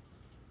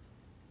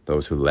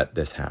 those who let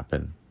this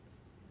happen,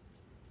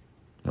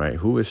 right?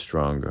 Who is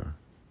stronger?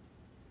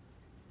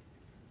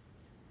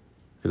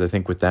 Because I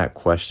think with that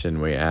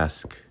question we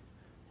ask,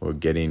 we're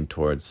getting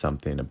towards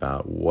something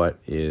about what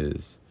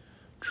is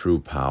true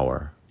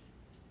power,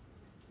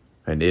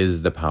 and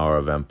is the power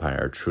of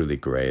empire truly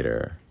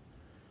greater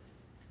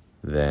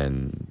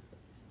than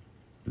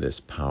this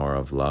power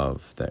of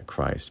love that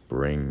Christ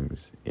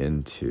brings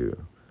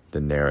into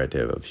the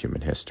narrative of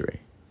human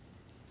history?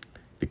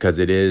 Because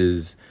it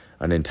is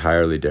an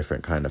entirely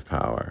different kind of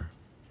power.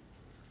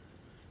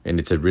 And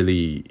it's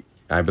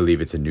I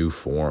believe it's a new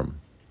form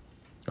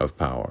of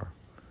power.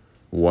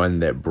 One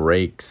that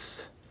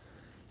breaks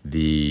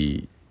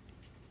the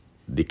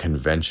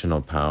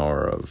conventional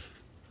power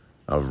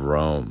of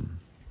Rome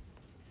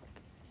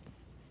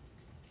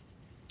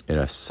in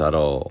a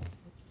subtle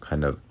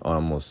kind of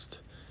almost,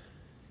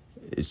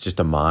 it's just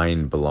a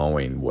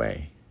mind-blowing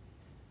way,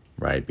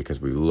 right? Because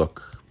we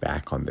look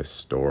back on this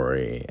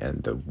story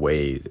and the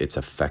ways it's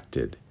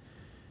affected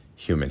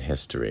human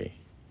history.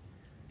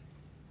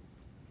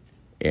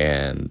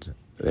 And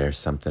there's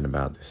something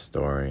about this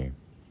story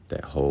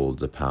that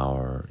holds a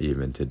power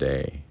even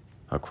today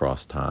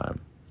across time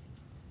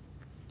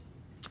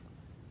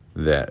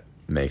that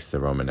makes the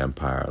Roman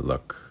Empire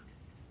look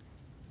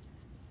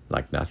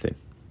like nothing.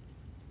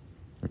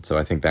 And so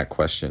I think that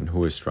question,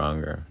 who is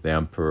stronger, the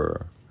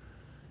emperor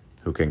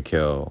who can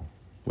kill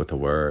with a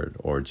word,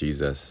 or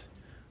Jesus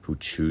who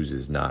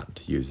chooses not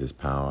to use his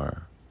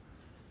power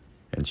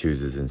and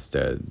chooses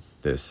instead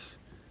this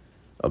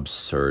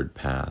absurd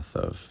path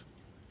of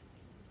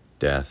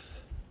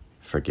death,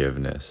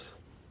 forgiveness,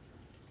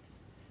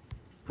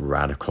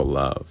 radical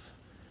love,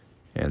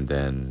 and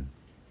then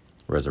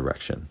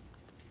resurrection.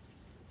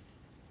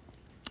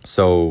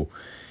 So,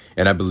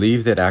 and I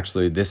believe that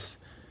actually this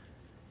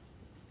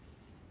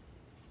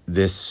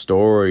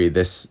story,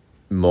 this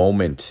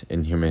moment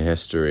in human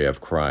history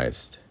of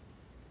Christ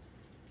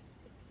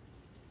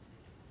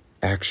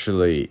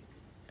actually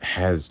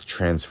has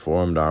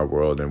transformed our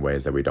world in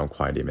ways that we don't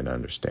quite even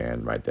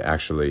understand, right? That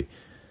actually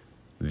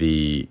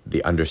the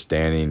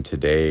understanding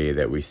today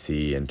that we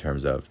see in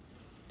terms of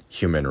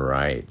human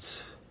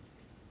rights,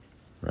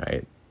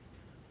 right?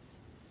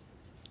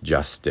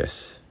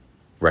 Justice,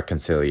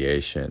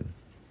 reconciliation,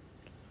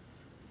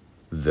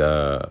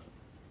 the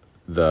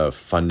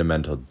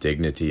fundamental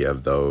dignity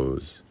of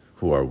those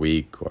who are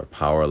weak or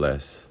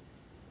powerless,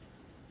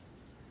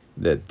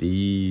 that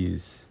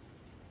these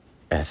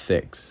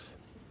ethics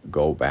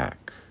go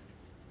back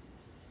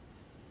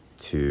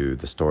to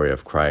the story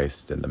of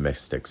Christ and the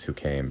mystics who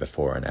came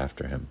before and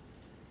after him.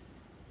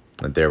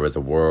 that there was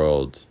a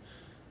world,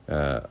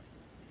 a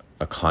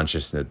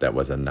consciousness that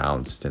was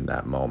announced in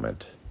that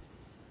moment,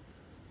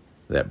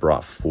 that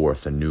brought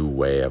forth a new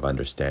way of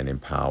understanding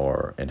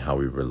power and how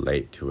we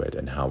relate to it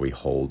and how we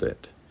hold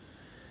it.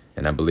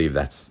 And I believe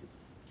that's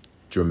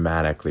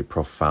dramatically,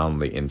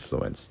 profoundly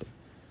influenced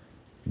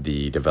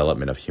the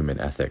development of human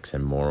ethics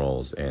and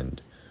morals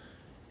and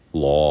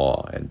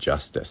law and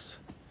justice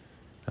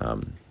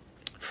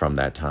from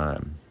that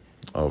time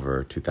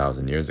over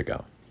 2,000 years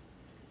ago.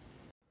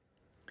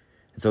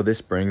 And so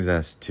this brings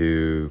us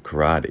to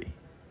karate,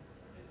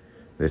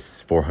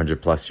 this 400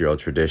 plus year old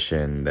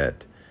tradition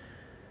that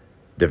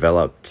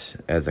developed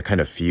as a kind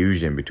of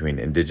fusion between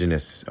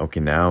indigenous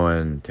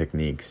Okinawan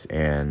techniques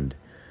and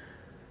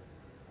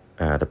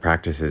the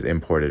practices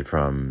imported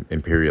from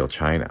imperial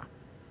China,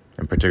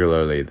 and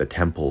particularly the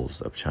temples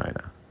of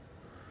China.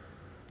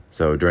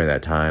 So during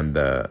that time,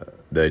 the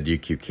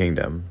Ryukyu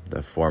Kingdom,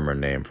 the former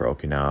name for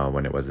Okinawa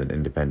when it was an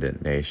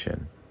independent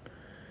nation,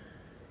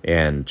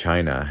 and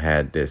China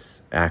had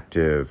this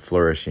active,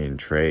 flourishing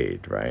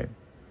trade, right?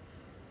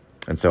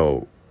 And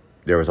so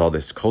there was all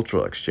this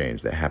cultural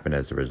exchange that happened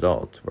as a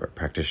result, where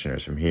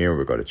practitioners from here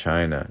would go to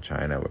China,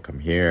 China would come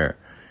here.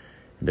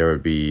 There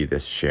would be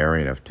this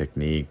sharing of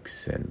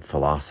techniques and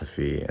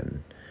philosophy,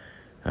 and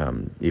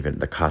even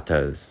the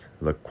katas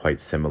look quite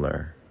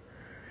similar.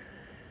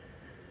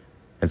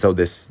 And so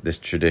this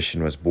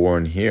tradition was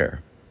born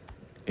here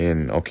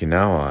in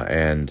Okinawa.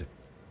 And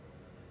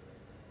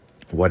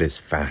what is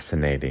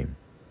fascinating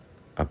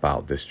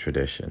about this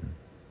tradition,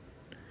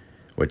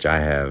 which I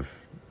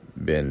have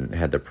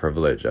had the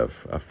privilege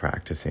of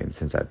practicing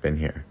since I've been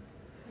here,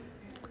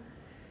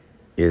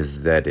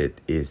 is that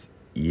it is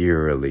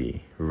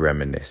eerily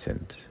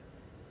reminiscent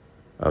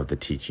of the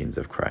teachings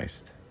of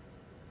Christ.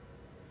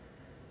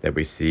 That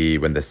we see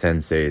when the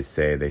senseis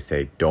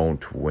say,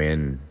 don't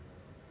win,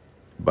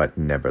 but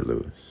never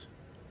lose.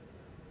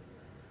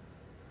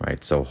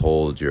 Right? So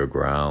hold your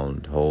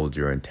ground, hold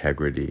your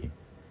integrity,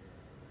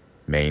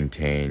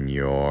 maintain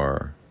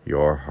your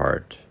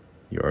heart,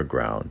 your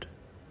ground,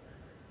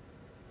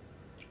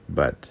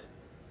 but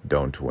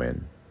don't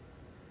win.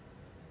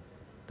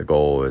 The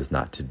goal is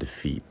not to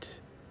defeat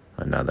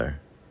another.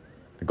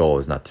 The goal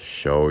is not to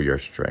show your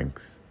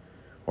strength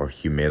or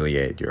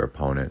humiliate your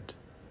opponent.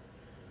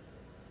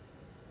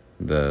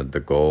 The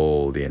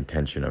goal, the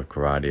intention of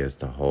karate is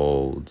to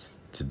hold,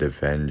 to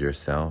defend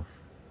yourself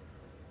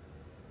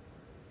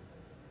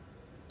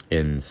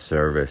in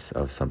service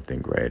of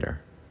something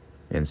greater,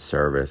 in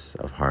service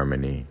of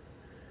harmony,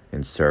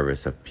 in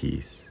service of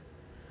peace,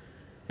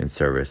 in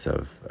service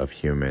of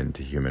human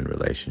to human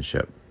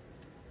relationship.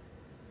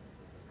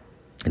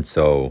 And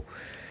so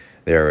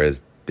there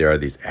are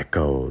these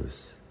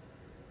echoes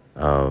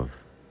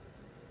of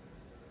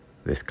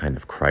this kind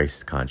of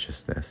Christ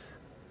consciousness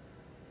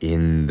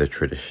in the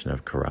tradition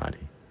of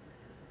karate,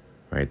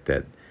 right?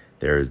 That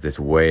there is this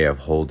way of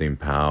holding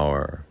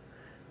power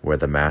where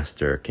the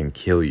master can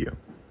kill you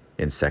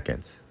in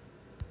seconds.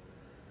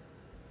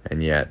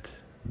 And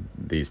yet,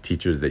 these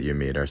teachers that you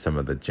meet are some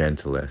of the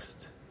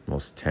gentlest,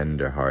 most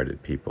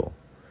tender-hearted people.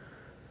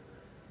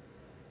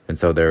 And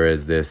so there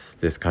is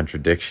this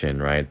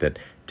contradiction, right? That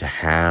to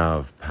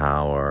have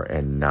power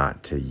and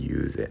not to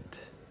use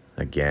it.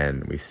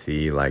 Again, we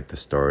see like the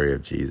story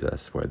of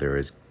Jesus, where there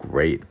is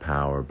great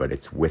power, but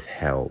it's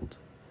withheld.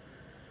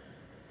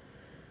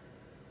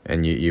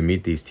 And you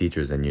meet these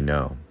teachers and you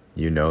know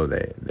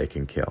they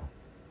can kill.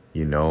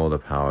 You know the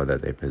power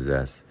that they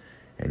possess,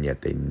 and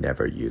yet they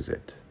never use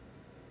it.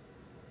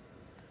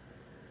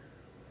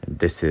 And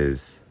this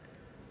is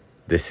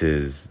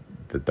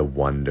the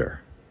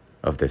wonder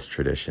of this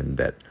tradition,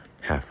 that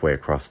halfway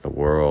across the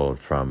world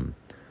from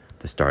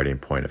the starting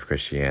point of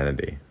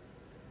Christianity,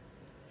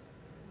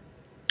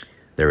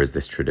 there is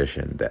this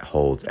tradition that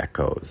holds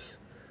echoes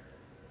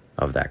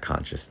of that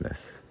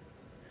consciousness.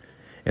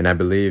 And I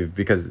believe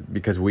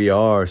because we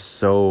are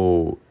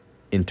so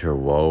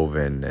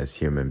interwoven as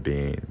human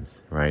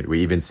beings, right?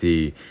 We even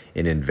see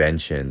in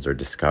inventions or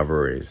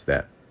discoveries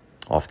that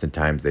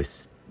oftentimes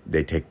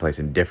they take place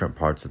in different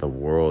parts of the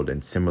world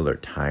in similar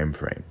time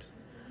frames,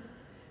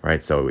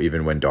 right? So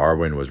even when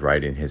Darwin was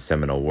writing his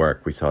seminal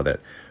work, we saw that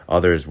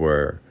others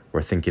were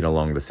thinking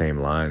along the same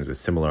lines with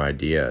similar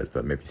ideas,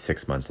 but maybe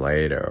 6 months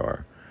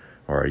later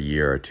or a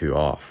year or two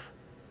off.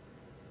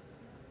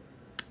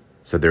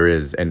 So there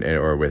is,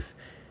 or with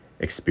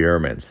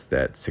experiments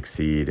that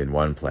succeed in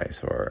one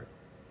place, or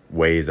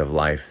ways of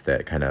life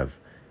that kind of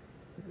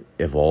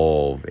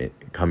evolve,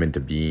 come into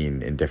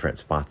being in different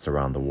spots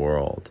around the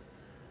world,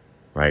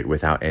 right?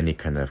 Without any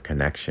kind of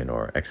connection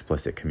or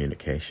explicit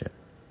communication.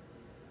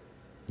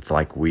 It's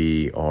like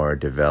we are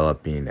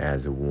developing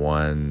as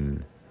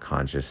one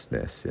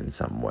consciousness in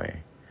some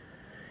way.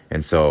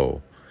 And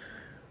so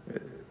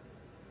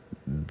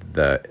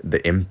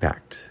the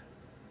impact,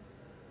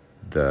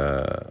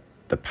 the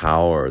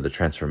power, the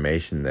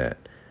transformation that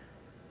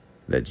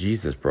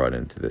Jesus brought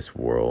into this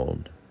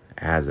world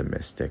as a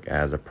mystic,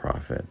 as a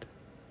prophet,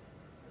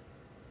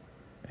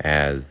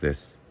 as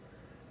this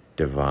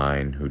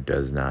divine who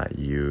does not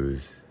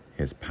use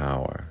his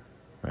power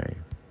right?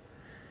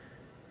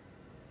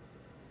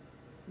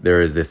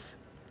 There is this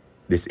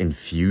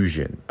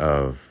infusion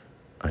of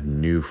a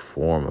new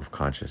form of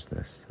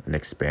consciousness, an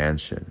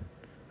expansion,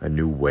 a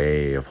new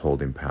way of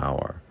holding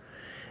power.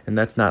 And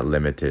that's not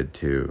limited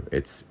to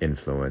its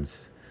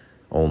influence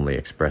only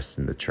expressed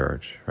in the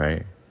church,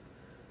 right?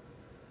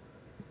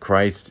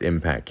 Christ's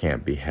impact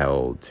can't be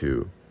held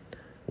to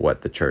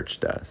what the church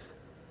does,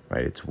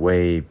 right? It's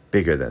way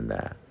bigger than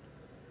that.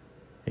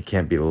 It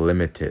can't be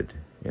limited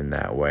in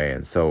that way.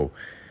 And so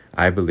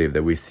I believe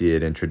that we see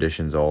it in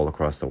traditions all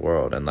across the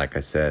world. And like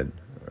I said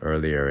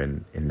earlier,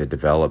 in the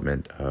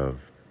development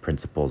of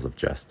principles of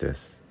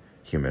justice,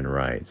 human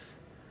rights,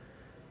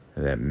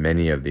 that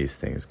many of these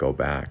things go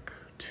back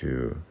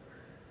to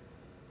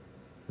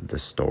the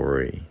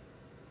story,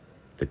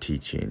 the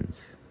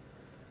teachings,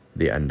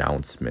 the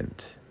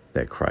announcement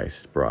that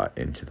Christ brought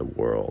into the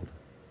world.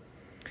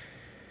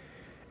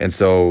 And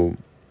so,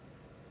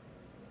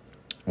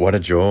 what a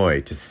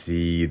joy to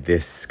see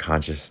this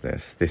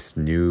consciousness, this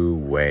new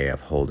way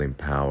of holding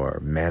power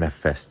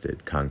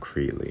manifested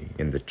concretely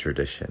in the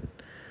tradition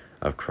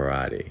of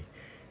karate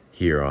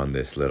here on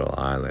this little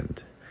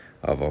island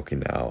of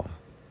Okinawa.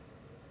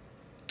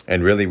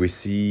 And really we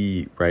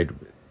see, right,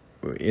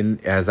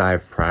 as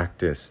I've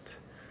practiced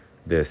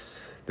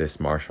this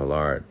martial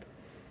art,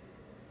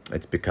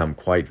 it's become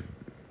quite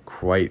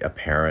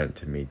apparent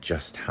to me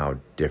just how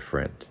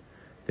different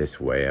this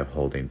way of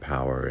holding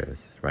power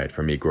is, right?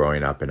 For me,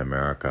 growing up in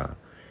America,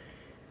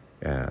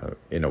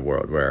 in a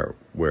world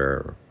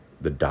where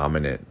the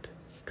dominant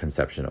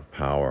conception of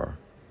power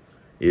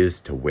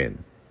is to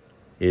win,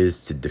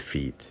 is to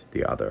defeat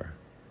the other,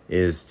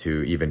 is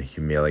to even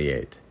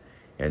humiliate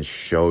and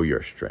show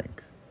your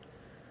strength.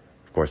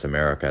 Of course,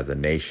 America as a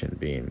nation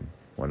being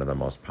one of the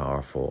most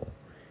powerful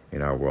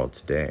in our world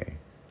today.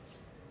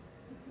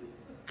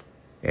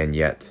 And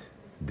yet,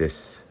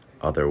 this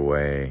other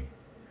way,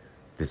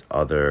 this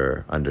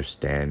other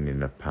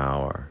understanding of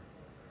power,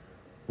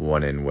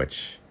 one in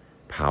which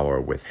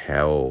power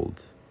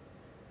withheld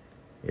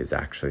is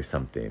actually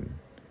something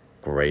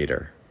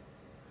greater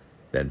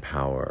than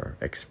power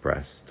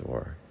expressed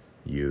or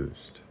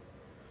used.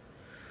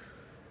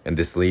 And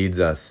this leads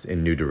us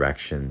in new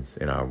directions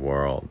in our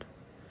world.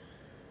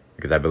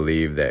 Because I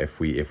believe that if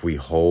we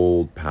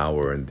hold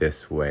power in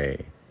this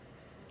way,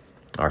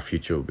 our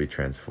future will be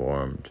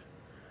transformed.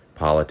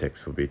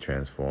 Politics will be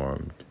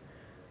transformed.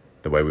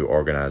 The way we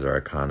organize our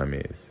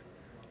economies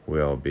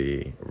will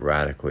be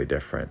radically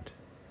different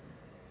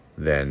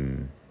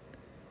than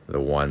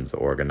the ones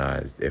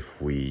organized if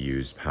we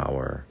use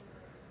power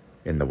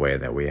in the way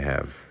that we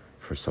have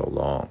for so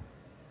long,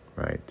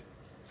 right?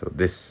 So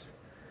this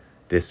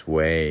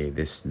way,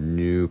 this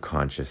new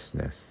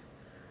consciousness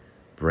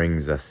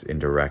brings us in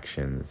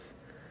directions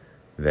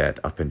that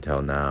up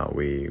until now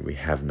we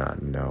have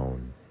not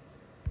known.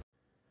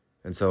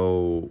 And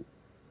so,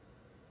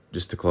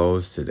 just to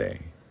close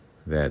today,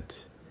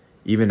 that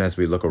even as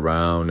we look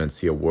around and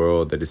see a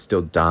world that is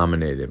still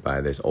dominated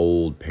by this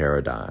old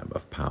paradigm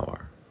of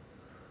power,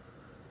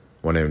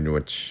 one in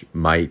which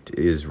might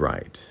is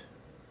right,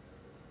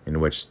 in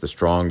which the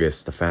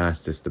strongest, the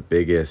fastest, the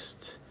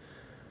biggest,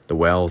 the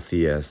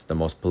wealthiest, the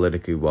most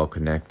politically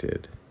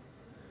well-connected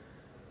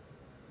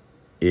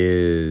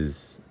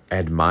is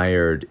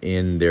admired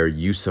in their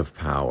use of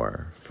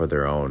power for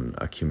their own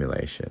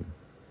accumulation.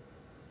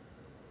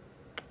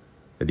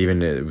 That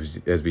even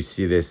as we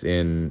see this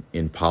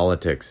in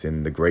politics,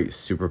 in the great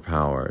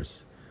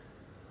superpowers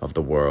of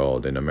the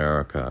world, in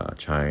America,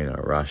 China,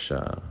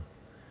 Russia,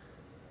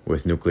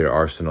 with nuclear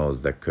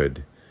arsenals that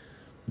could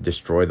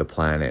destroy the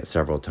planet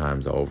several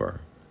times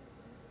over.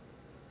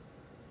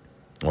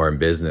 Or in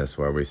business,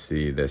 where we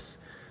see this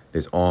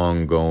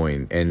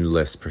ongoing,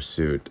 endless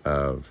pursuit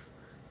of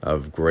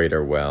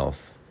greater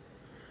wealth,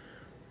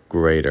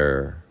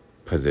 greater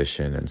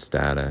position and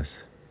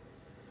status.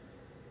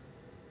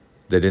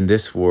 That in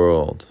this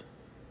world,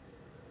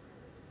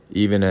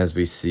 even as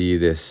we see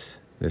this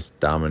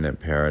dominant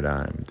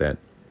paradigm, that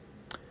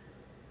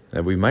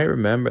we might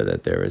remember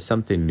that there is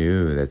something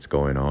new that's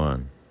going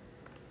on.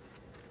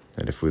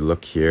 And if we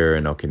look here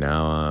in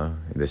Okinawa,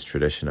 in this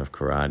tradition of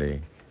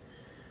karate,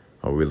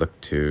 or we look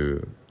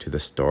to the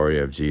story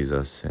of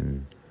Jesus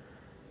and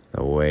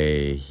the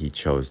way he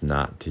chose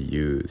not to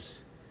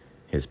use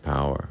his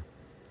power,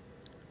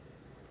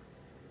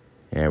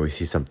 and we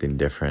see something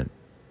different,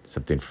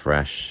 something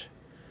fresh,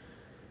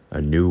 a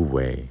new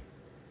way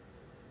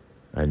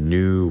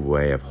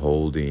of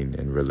holding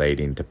and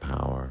relating to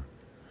power,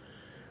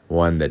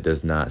 one that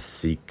does not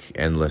seek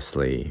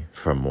endlessly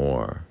for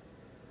more,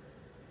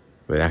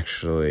 but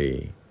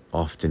actually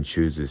often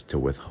chooses to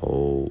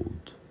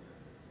withhold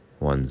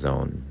one's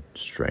own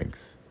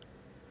strength,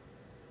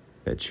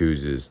 that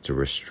chooses to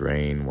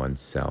restrain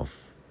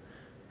oneself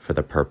for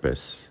the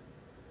purpose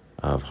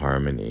of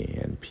harmony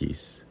and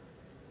peace,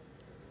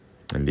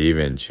 and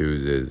even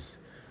chooses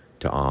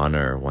to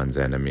honor one's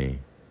enemy,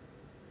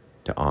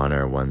 to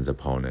honor one's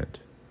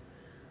opponent,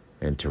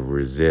 and to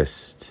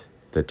resist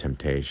the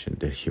temptation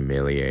to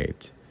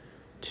humiliate,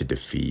 to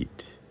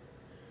defeat,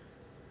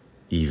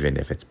 even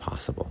if it's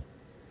possible.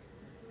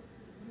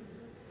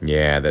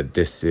 Yeah, that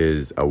this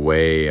is a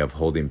way of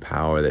holding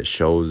power that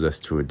shows us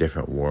to a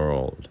different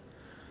world,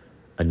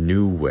 a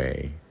new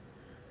way,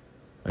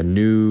 a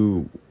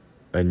new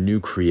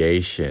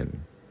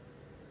creation,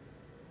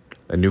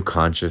 a new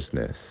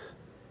consciousness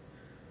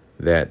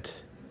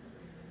that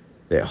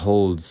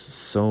holds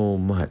so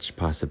much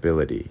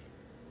possibility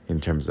in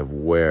terms of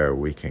where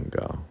we can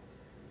go,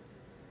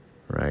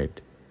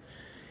 right?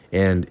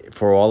 And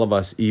for all of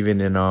us, even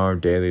in our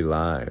daily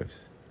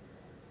lives,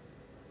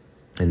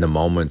 in the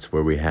moments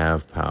where we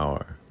have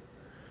power,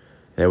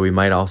 that we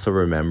might also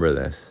remember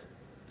this.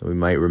 That we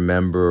might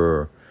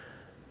remember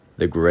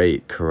the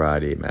great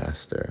karate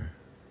master.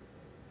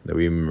 That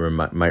we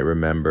might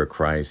remember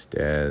Christ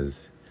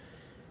as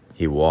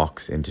he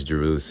walks into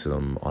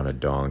Jerusalem on a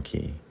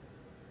donkey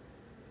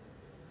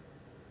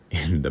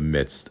in the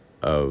midst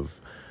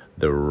of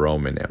the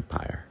Roman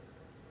Empire.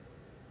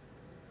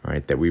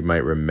 Right? That we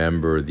might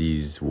remember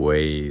these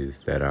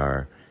ways that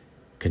are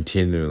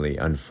continually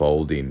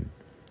unfolding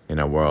in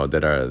our world,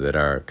 that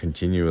are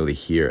continually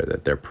here,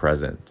 that they're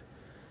present.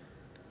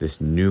 This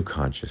new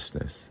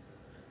consciousness,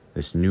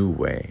 this new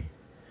way,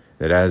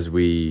 that as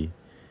we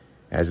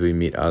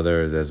meet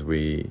others, as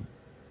we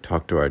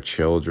talk to our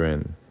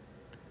children,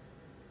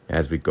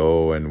 as we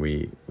go and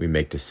we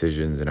make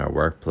decisions in our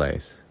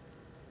workplace,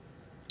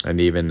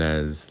 and even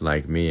as,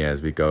 like me,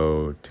 as we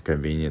go to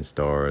convenience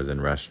stores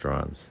and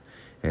restaurants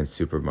and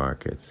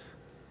supermarkets,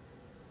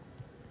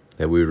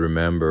 that we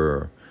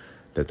remember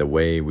that the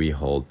way we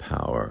hold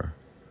power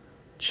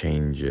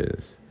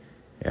changes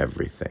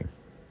everything.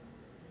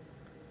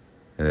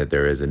 And that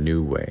there is a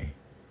new way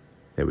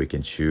that we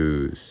can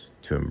choose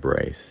to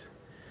embrace,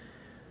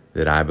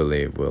 that I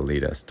believe will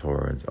lead us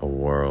towards a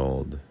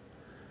world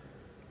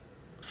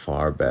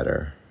far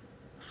better,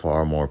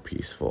 far more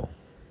peaceful,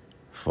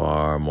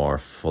 far more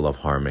full of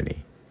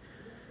harmony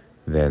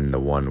than the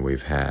one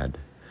we've had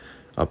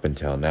up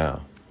until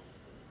now.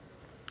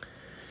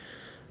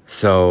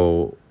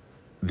 So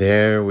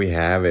there we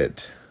have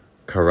it.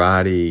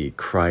 Karate,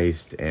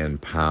 Christ, and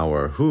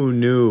power. Who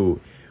knew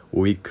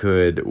we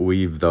could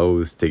weave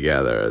those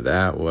together?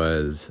 That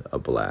was a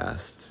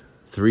blast.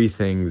 3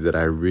 things that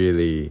I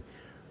really,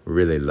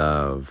 really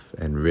love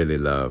and really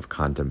love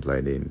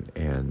contemplating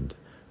and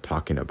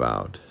talking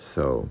about.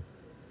 So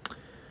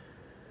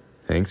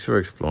thanks for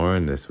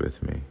exploring this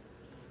with me.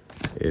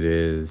 It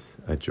is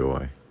a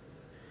joy.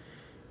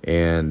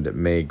 And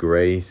may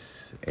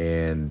grace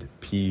and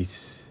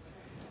peace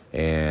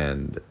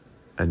and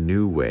a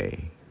new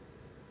way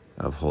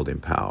of holding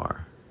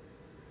power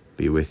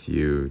be with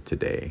you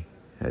today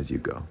as you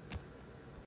go.